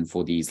classification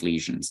for these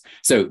lesions.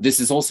 So this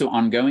is also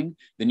ongoing.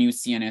 The new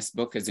CNS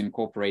book has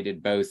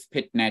incorporated both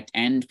PITNET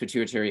and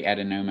pituitary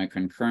adenoma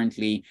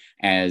concurrently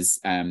as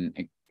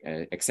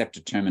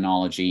accepted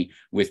terminology,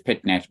 with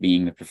PITNET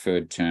being the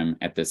preferred term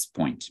at this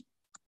point.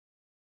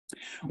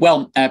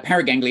 Well,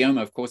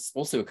 paraganglioma, of course,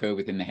 also occur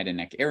within the head and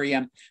neck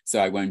area, so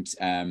I won't,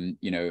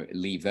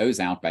 leave those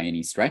out by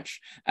any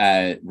stretch.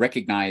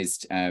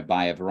 Recognized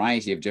by a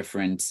variety of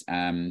different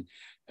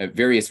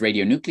various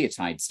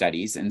radionucleotide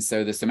studies. And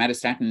so the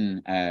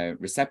somatostatin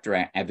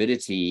receptor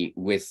avidity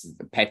with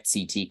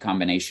PET-CT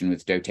combination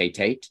with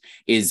dotatate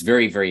is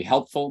very, very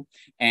helpful.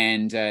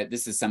 And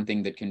this is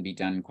something that can be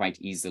done quite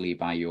easily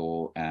by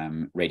your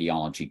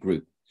radiology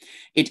group.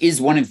 It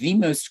is one of the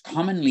most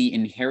commonly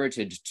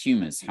inherited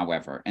tumors,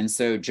 however, and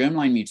so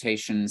germline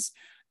mutations,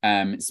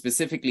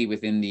 specifically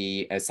within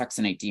the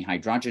succinate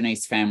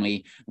dehydrogenase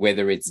family,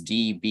 whether it's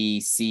D,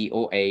 B, C,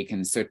 or A,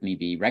 can certainly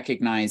be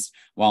recognized,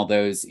 while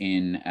those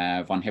in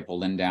von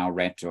Hippel-Lindau,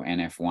 RET, or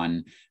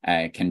NF1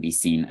 can be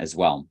seen as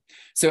well.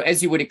 So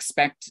as you would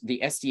expect,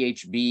 the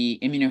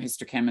SDHB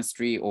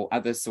immunohistochemistry or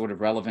other sort of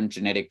relevant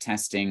genetic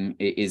testing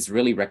is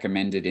really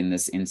recommended in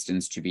this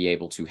instance to be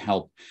able to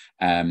help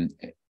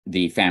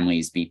the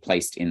families be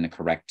placed in the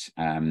correct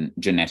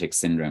genetic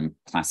syndrome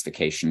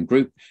classification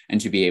group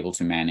and to be able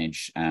to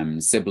manage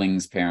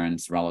siblings,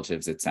 parents,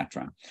 relatives,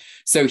 etc.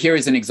 So here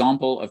is an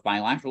example of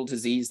bilateral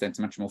disease that's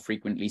much more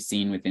frequently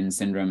seen within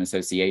syndrome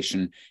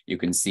association. You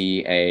can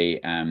see a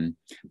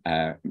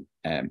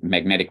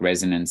magnetic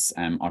resonance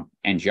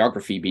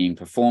angiography being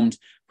performed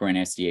for an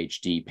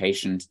SDHD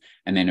patient.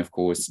 And then, of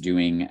course,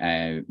 doing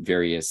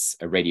various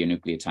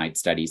radionucleotide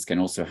studies can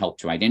also help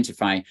to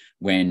identify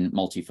when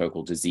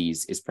multifocal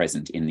disease is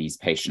present in these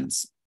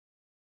patients.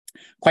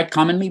 Quite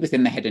commonly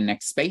within the head and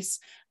neck space,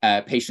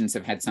 patients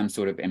have had some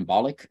sort of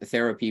embolic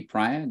therapy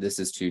prior. This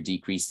is to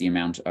decrease the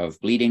amount of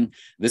bleeding.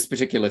 This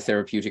particular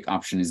therapeutic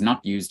option is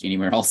not used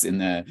anywhere else in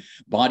the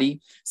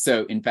body.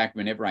 So in fact,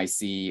 whenever I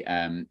see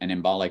an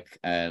embolic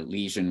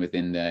lesion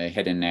within the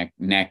head and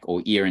neck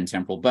or ear and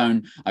temporal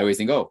bone, I always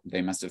think, oh,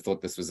 they must have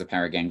thought this was a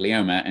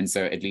paraganglioma. And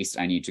so at least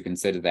I need to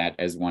consider that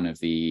as one of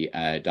the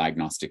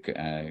diagnostic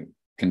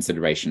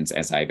considerations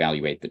as I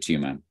evaluate the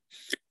tumor.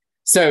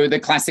 So the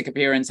classic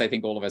appearance, I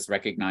think all of us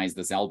recognize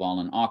the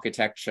Zellballen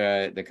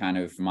architecture, the kind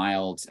of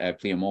mild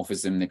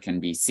pleomorphism that can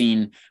be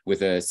seen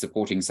with a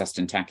supporting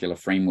sustentacular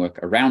framework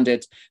around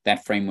it.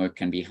 That framework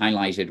can be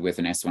highlighted with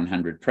an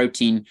S100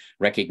 protein,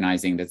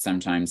 recognizing that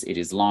sometimes it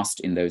is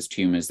lost in those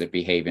tumors that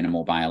behave in a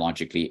more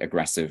biologically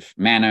aggressive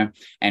manner,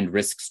 and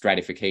risk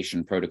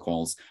stratification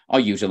protocols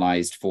are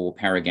utilized for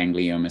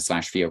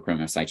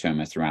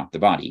paraganglioma/pheochromocytoma throughout the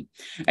body.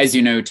 As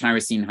you know,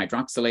 tyrosine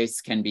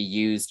hydroxylase can be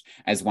used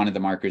as one of the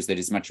markers that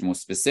is much more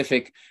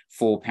specific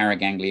for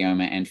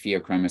paraganglioma and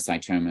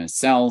pheochromocytoma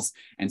cells.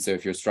 And so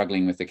if you're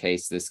struggling with the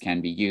case, this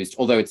can be used,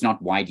 although it's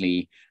not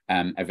widely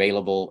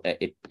available.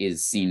 It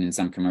is seen in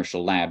some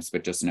commercial labs,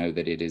 but just know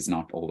that it is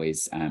not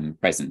always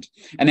present.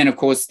 And then, of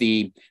course,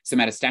 the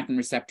somatostatin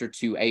receptor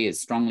 2A is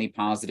strongly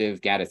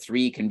positive.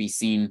 GATA3 can be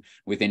seen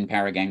within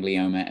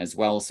paraganglioma as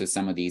well. So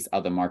some of these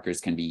other markers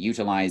can be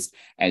utilized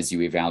as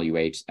you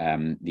evaluate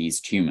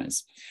these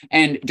tumors.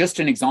 And just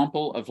an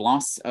example of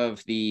loss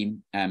of the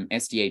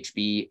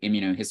SDHB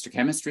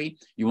immunohistochemistry,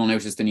 you will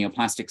notice the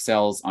neoplastic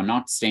cells are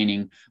not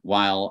staining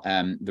while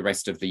the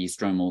rest of the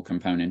stromal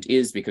component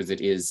is, because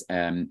it is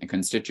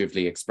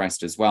constitutively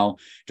expressed as well,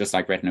 just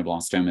like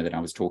retinoblastoma that I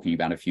was talking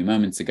about a few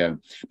moments ago.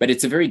 But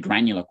it's a very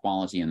granular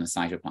quality in the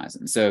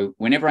cytoplasm. So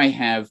whenever I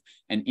have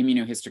an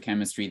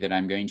immunohistochemistry that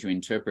I'm going to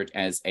interpret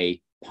as a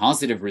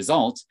positive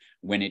result,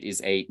 when it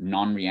is a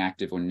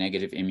non-reactive or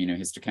negative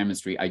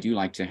immunohistochemistry, I do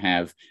like to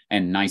have a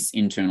nice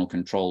internal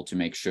control to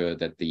make sure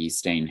that the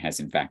stain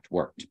has in fact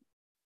worked.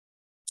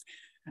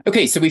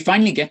 Okay, so we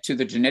finally get to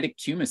the genetic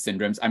tumor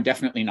syndromes. I'm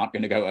definitely not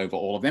going to go over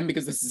all of them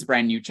because this is a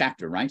brand new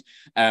chapter, right?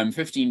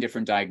 15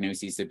 different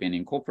diagnoses have been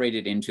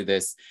incorporated into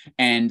this.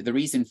 And the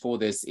reason for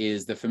this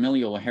is the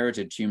familial or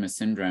herited tumor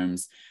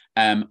syndromes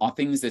are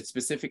things that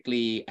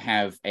specifically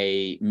have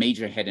a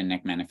major head and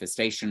neck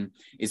manifestation,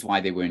 is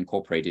why they were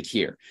incorporated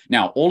here.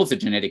 Now, all of the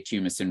genetic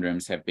tumor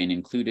syndromes have been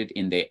included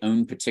in their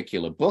own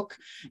particular book,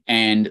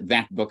 and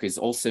that book is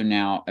also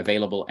now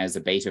available as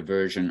a beta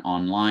version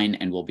online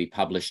and will be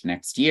published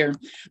next year.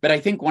 But I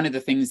think one of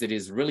the things that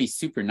is really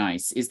super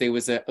nice is there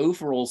was an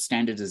overall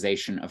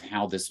standardization of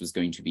how this was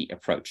going to be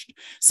approached.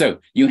 So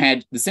you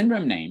had the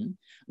syndrome name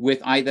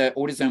with either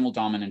autosomal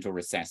dominant or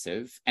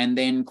recessive, and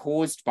then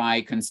caused by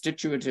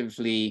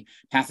constitutively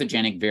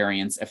pathogenic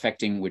variants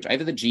affecting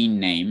whichever the gene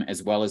name,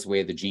 as well as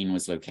where the gene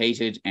was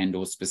located and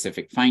or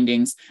specific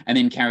findings, and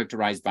then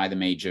characterized by the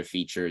major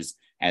features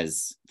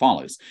as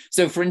follows.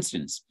 So for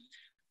instance,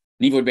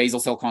 nevoid basal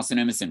cell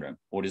carcinoma syndrome,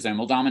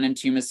 autosomal dominant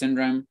tumor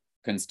syndrome,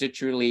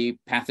 constitutively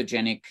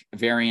pathogenic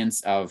variants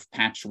of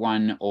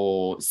patch1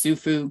 or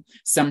SUFU,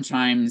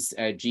 sometimes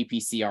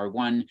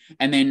GPCR1,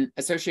 and then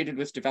associated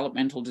with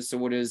developmental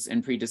disorders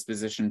and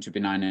predisposition to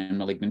benign and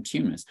malignant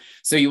tumors.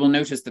 So you will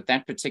notice that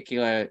that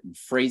particular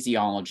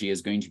phraseology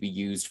is going to be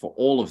used for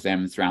all of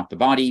them throughout the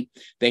body.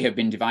 They have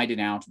been divided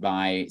out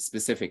by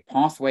specific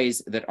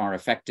pathways that are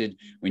affected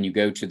when you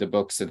go to the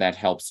book, so that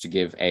helps to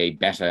give a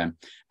better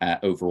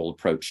overall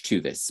approach to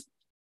this.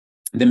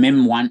 The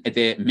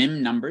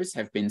MIM numbers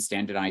have been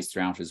standardized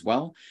throughout as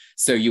well.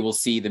 So you will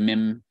see the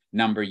MIM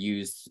number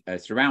used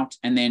throughout,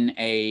 and then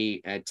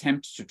a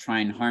attempt to try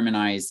and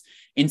harmonize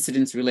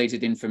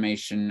incidence-related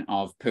information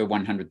of per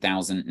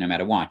 100,000 no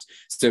matter what.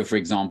 So for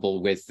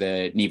example, with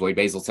the nevoid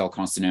basal cell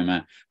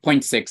carcinoma,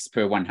 0.6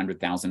 per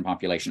 100,000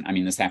 population. I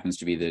mean, this happens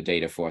to be the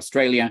data for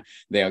Australia.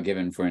 They are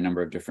given for a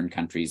number of different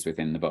countries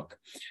within the book.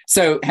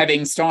 So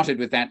having started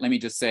with that, let me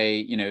just say,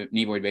 you know,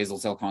 nevoid basal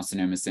cell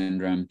carcinoma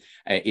syndrome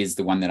is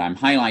the one that I'm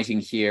highlighting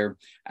here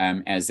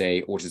as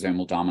a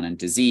autosomal dominant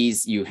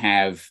disease. You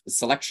have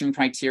selection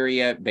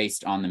criteria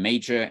based on the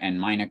major and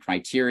minor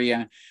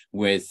criteria,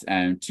 with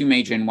 2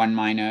 major and 1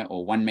 minor,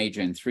 or 1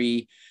 major and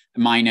 3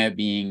 minor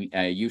being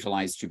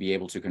utilized to be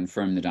able to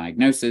confirm the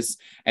diagnosis.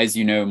 As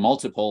you know,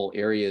 multiple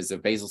areas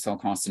of basal cell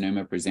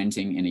carcinoma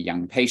presenting in a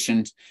young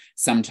patient.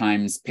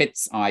 Sometimes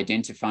pits are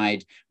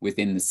identified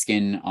within the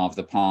skin of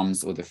the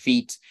palms or the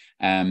feet,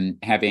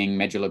 having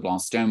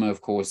medulloblastoma,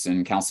 of course,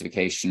 and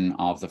calcification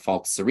of the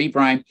falx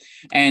cerebri.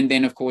 And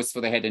then, of course,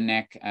 for the head and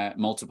neck,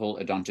 multiple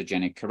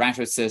odontogenic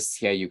keratocysts.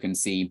 Here you can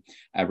see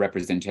a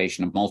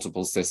representation of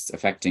multiple cysts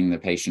affecting the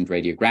patient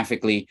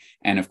radiographically,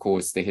 and of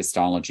course, the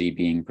histology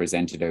being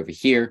presented over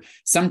here,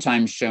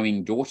 sometimes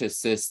showing daughter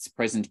cysts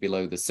present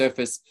below the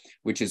surface,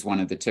 which is one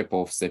of the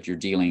tip-offs that you're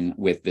dealing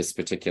with this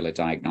particular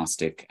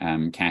diagnostic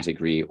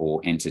category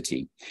or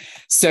entity.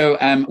 So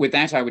with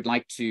that, I would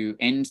like to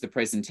end the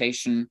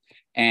presentation,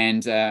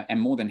 and am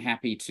more than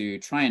happy to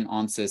try and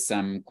answer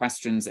some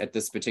questions at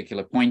this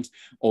particular point,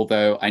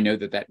 although I know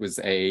that that was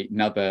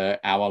another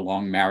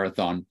hour-long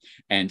marathon,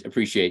 and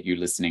appreciate you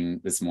listening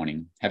this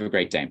morning. Have a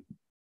great day.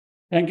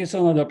 Thank you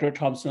so much, Dr.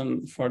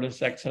 Thompson, for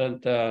this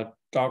excellent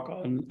talk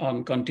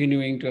on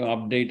continuing to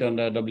update on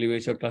the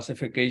WHO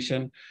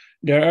classification.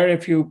 There are a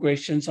few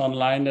questions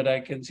online that I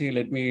can see.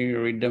 Let me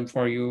read them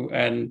for you.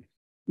 And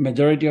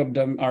majority of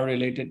them are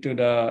related to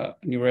the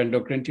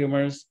neuroendocrine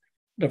tumors.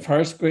 The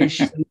first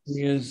question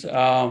is,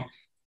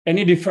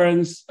 any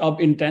difference of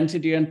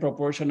intensity and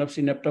proportion of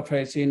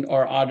synaptophysin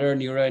or other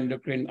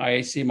neuroendocrine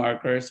IHC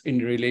markers in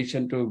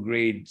relation to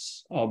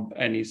grades of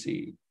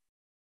NEC?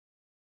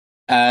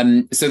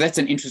 So that's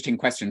an interesting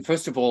question.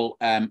 First of all,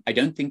 I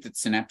don't think that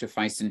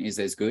synaptophysin is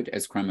as good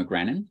as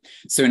chromogranin.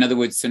 So in other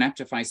words,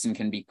 synaptophysin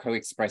can be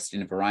co-expressed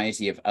in a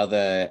variety of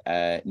other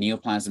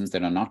neoplasms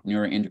that are not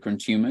neuroendocrine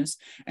tumors.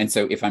 And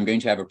so if I'm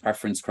going to have a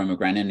preference,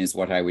 chromogranin is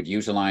what I would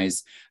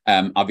utilize.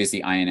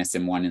 Obviously,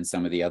 INSM1 and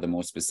some of the other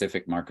more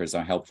specific markers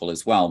are helpful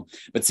as well.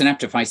 But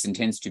synaptophysin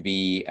tends to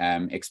be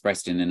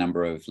expressed in a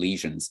number of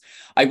lesions.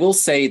 I will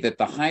say that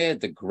the higher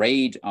the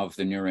grade of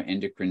the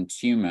neuroendocrine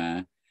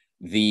tumor,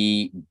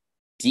 the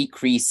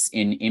decrease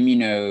in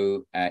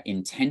immuno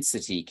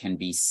intensity can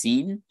be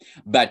seen,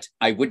 but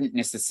I wouldn't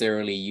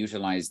necessarily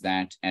utilize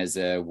that as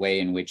a way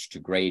in which to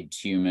grade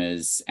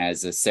tumors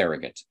as a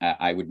surrogate.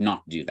 I would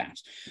not do that.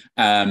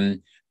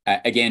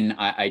 Again,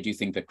 I do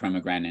think that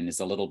chromogranin is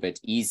a little bit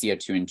easier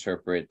to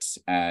interpret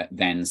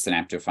than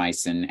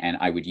synaptophysin, and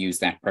I would use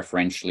that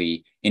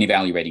preferentially in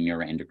evaluating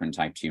neuroendocrine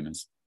type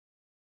tumors.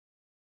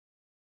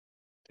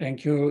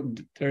 Thank you.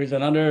 There is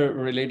another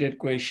related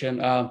question.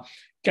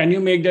 Can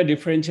you make the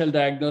differential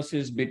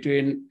diagnosis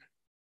between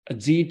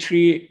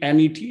Z3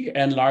 NET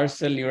and large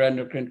cell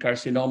neuroendocrine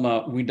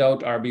carcinoma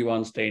without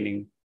RB1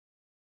 staining?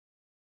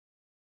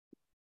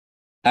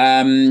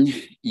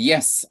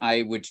 Yes,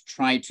 I would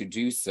try to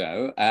do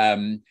so.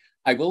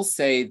 I will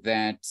say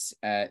that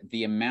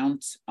the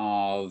amount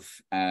of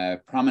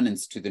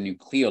prominence to the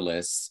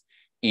nucleolus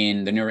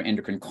in the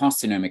neuroendocrine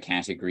carcinoma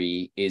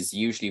category is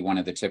usually one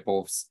of the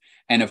tip-offs.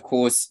 And of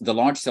course, the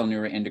large cell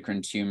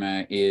neuroendocrine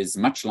tumor is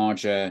much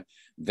larger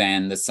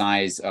than the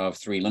size of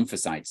 3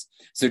 lymphocytes.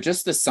 So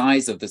just the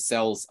size of the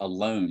cells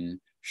alone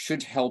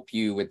should help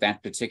you with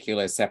that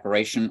particular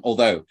separation.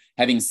 Although,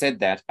 having said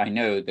that, I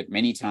know that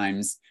many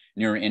times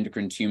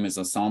neuroendocrine tumors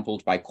are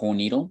sampled by core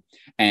needle,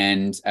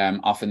 and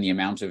often the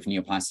amount of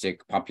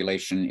neoplastic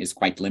population is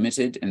quite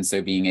limited. And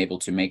so being able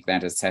to make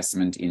that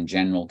assessment in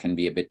general can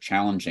be a bit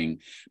challenging.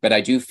 But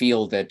I do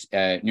feel that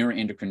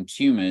neuroendocrine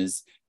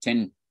tumors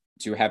tend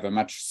to have a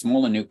much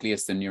smaller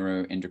nucleus than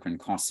neuroendocrine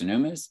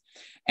carcinomas.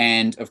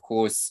 And of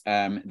course,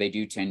 they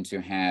do tend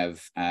to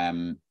have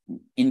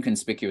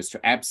inconspicuous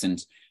to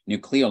absent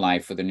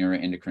nucleoli for the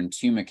neuroendocrine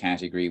tumor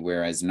category,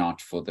 whereas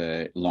not for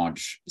the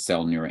large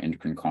cell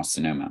neuroendocrine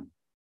carcinoma.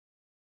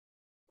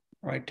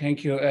 All right,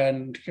 thank you.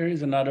 And here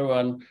is another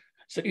one.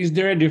 So is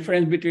there a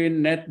difference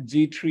between NET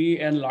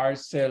Z3 and large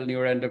cell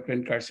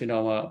neuroendocrine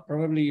carcinoma?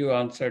 Probably you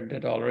answered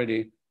that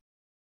already.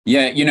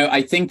 Yeah, you know,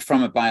 I think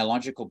from a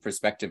biological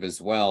perspective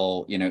as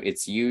well, you know,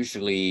 it's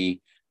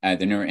usually the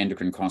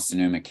neuroendocrine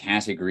carcinoma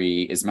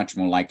category is much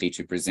more likely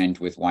to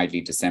present with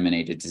widely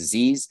disseminated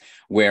disease,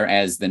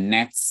 whereas the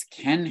NETs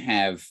can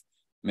have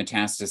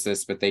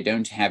metastasis, but they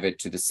don't have it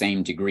to the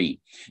same degree.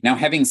 Now,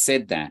 having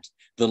said that,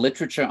 the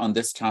literature on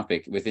this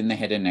topic within the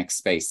head and neck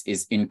space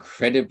is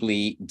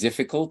incredibly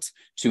difficult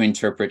to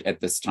interpret at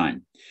this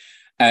time.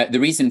 The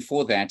reason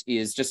for that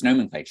is just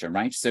nomenclature,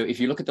 right? So if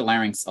you look at the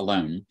larynx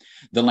alone,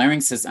 the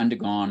larynx has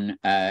undergone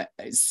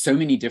so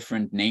many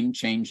different name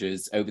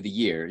changes over the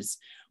years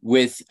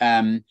with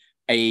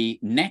a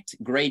NET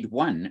grade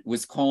 1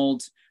 was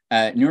called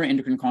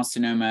neuroendocrine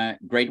carcinoma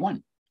grade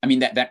 1. I mean,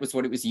 that was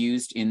what it was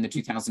used in the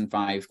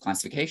 2005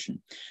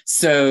 classification.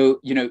 So,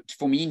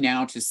 for me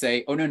now to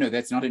say, oh, no,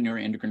 that's not a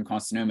neuroendocrine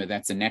carcinoma,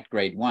 that's a NET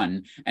grade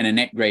 1, and a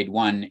NET grade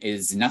 1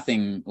 is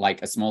nothing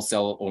like a small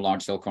cell or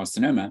large cell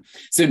carcinoma.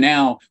 So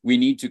now we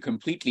need to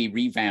completely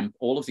revamp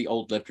all of the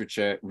old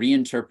literature,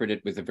 reinterpret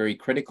it with a very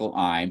critical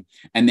eye,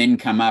 and then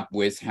come up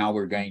with how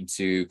we're going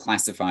to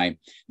classify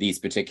these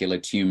particular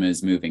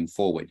tumors moving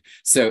forward.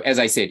 So as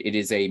I said, it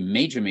is a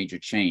major, major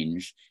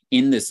change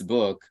in this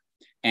book.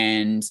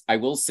 And I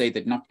will say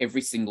that not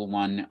every single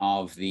one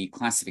of the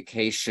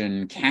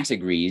classification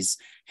categories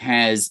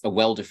has a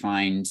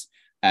well-defined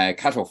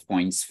cutoff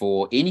points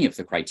for any of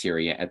the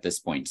criteria at this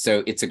point.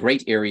 So it's a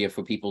great area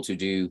for people to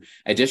do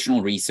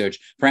additional research,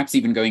 perhaps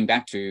even going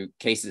back to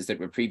cases that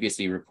were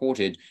previously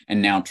reported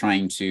and now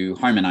trying to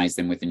harmonize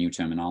them with the new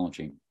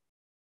terminology.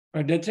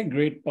 Right, that's a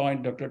great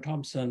point, Dr.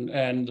 Thompson.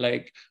 And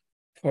like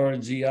for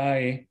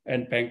GI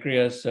and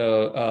pancreas,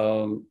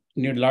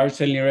 large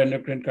cell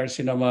neuroendocrine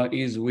carcinoma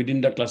is within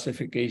the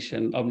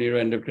classification of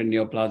neuroendocrine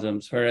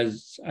neoplasms,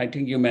 whereas I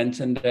think you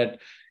mentioned that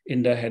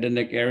in the head and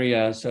neck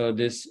area, so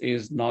this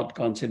is not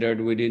considered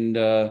within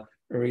the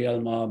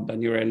realm of the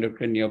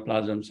neuroendocrine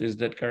neoplasms. Is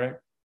that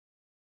correct?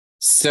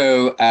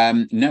 So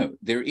no,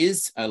 there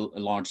is a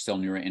large cell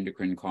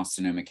neuroendocrine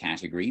carcinoma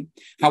category.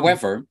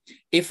 However,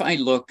 if I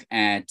look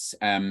at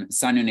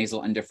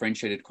sinonasal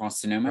undifferentiated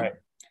carcinoma, right.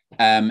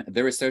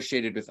 They're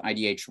associated with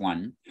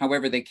IDH1.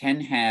 However, they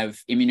can have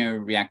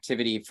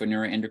immunoreactivity for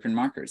neuroendocrine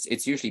markers.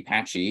 It's usually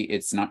patchy.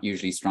 It's not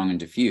usually strong and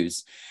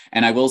diffuse.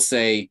 And I will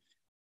say,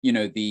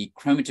 the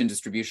chromatin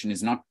distribution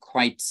is not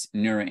quite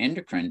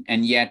neuroendocrine.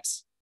 And yet,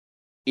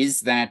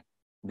 is that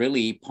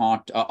really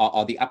part,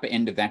 are the upper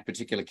end of that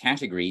particular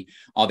category,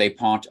 are they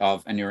part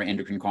of a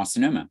neuroendocrine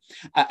carcinoma?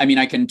 I mean,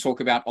 I can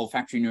talk about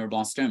olfactory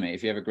neuroblastoma.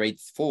 If you have a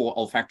grade 4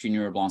 olfactory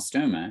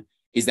neuroblastoma,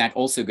 is that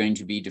also going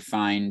to be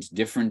defined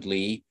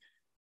differently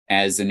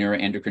as a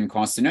neuroendocrine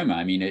carcinoma?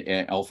 I mean,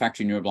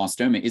 olfactory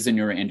neuroblastoma is a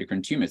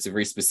neuroendocrine tumor. It's a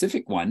very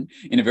specific one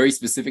in a very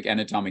specific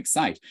anatomic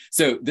site.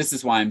 So this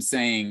is why I'm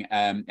saying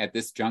at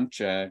this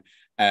juncture,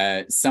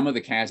 some of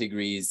the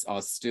categories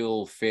are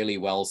still fairly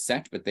well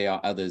set, but there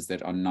are others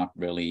that are not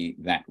really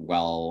that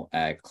well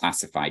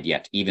classified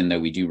yet, even though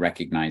we do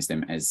recognize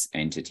them as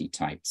entity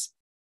types.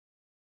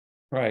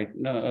 Right.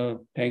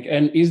 No, thank you.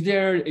 And is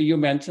there, you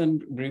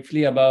mentioned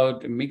briefly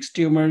about mixed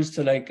tumors,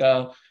 so like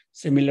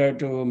similar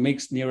to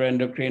mixed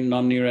neuroendocrine,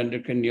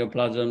 non-neuroendocrine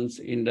neoplasms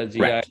in the GI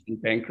Correct. And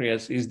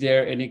pancreas. Is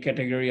there any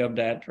category of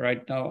that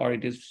right now, or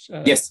it is?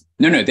 Yes,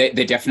 no, there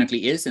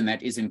definitely is, and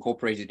that is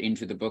incorporated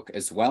into the book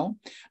as well.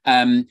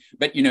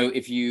 But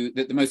if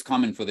the most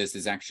common for this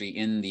is actually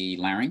in the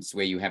larynx,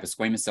 where you have a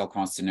squamous cell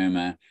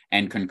carcinoma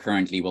and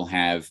concurrently will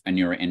have a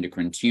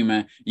neuroendocrine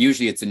tumor.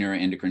 Usually it's a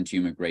neuroendocrine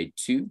tumor grade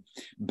 2,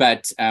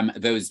 but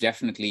those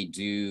definitely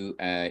do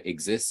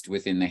exist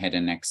within the head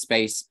and neck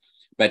space.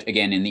 But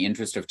again, in the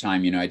interest of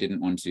time, I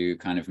didn't want to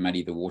kind of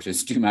muddy the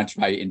waters too much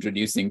by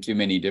introducing too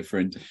many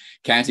different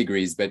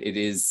categories, but it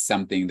is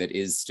something that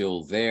is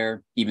still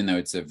there, even though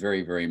it's a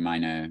very, very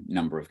minor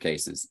number of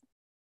cases.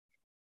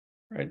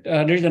 Right.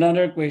 There's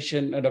another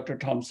question, Dr.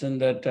 Thompson,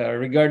 that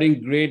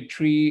regarding grade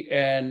 3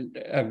 and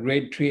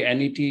grade 3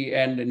 NET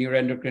and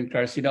neuroendocrine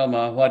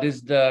carcinoma, what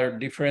is the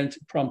difference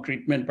from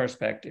treatment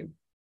perspective?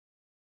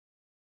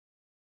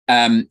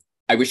 I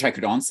wish I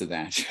could answer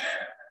that.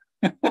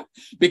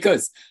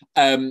 Because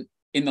in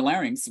the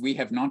larynx, we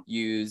have not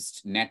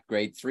used NET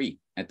grade 3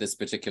 at this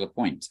particular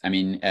point. I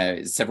mean,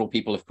 several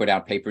people have put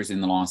out papers in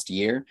the last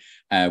year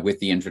with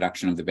the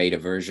introduction of the beta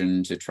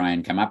version to try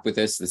and come up with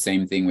this, the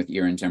same thing with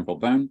ear and temporal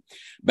bone.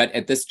 But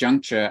at this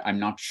juncture, I'm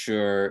not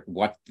sure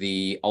what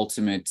the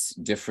ultimate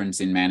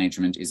difference in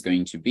management is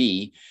going to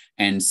be.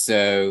 And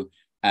so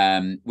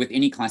with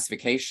any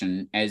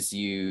classification, as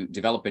you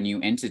develop a new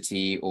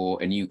entity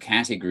or a new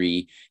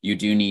category, you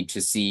do need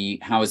to see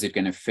how is it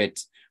going to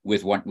fit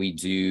with what we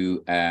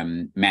do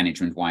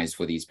management-wise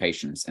for these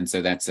patients. And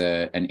so that's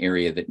an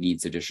area that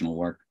needs additional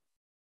work.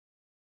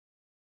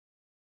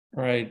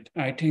 Right.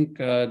 I think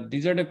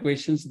these are the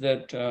questions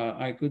that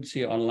I could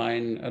see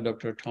online,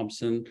 Dr.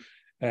 Thompson.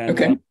 And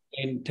okay.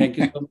 Thank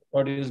you so much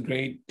for this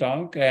great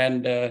talk.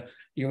 And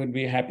you would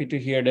be happy to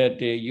hear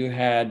that you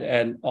had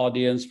an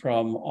audience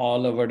from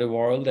all over the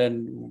world,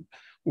 and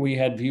we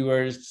had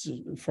viewers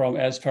from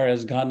as far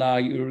as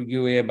Ghana,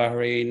 Uruguay,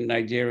 Bahrain,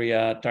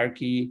 Nigeria,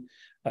 Turkey,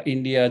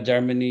 India,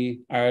 Germany,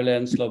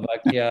 Ireland,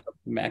 Slovakia,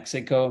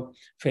 Mexico,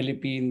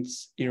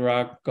 Philippines,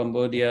 Iraq,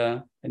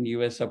 Cambodia, and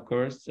US, of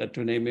course,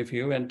 to name a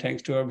few. And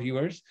thanks to our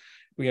viewers.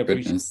 We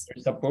appreciate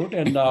your support.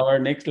 And our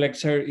next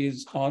lecture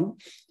is on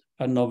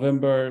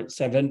November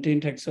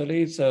 17th,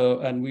 actually. So,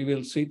 and we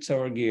will switch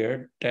our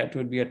gear. That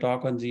would be a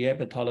talk on GI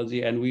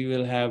pathology. And we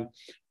will have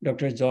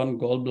Dr. John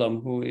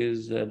Goldblum, who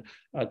is a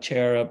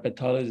chair of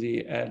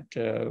pathology at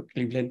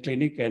Cleveland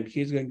Clinic. And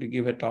he's going to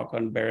give a talk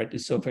on Barrett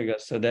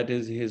esophagus. So that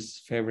is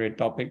his favorite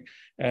topic.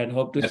 and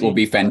hope to see you. That will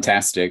be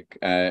fantastic.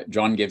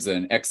 John gives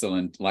an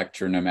excellent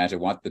lecture no matter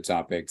what the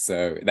topic,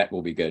 so that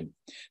will be good.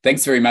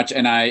 Thanks very much.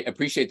 And I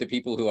appreciate the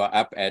people who are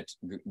up at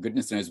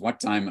goodness knows what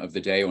time of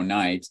the day or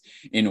night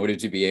in order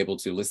to be able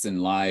to listen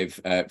live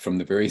from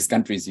the various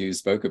countries you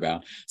spoke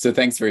about. So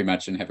thanks very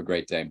much and have a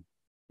great day.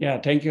 Yeah,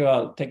 thank you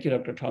all. Thank you,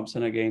 Dr.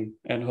 Thompson, again,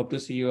 and hope to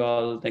see you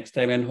all next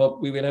time, and hope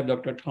we will have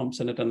Dr.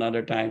 Thompson at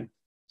another time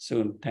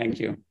soon. Thank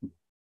you.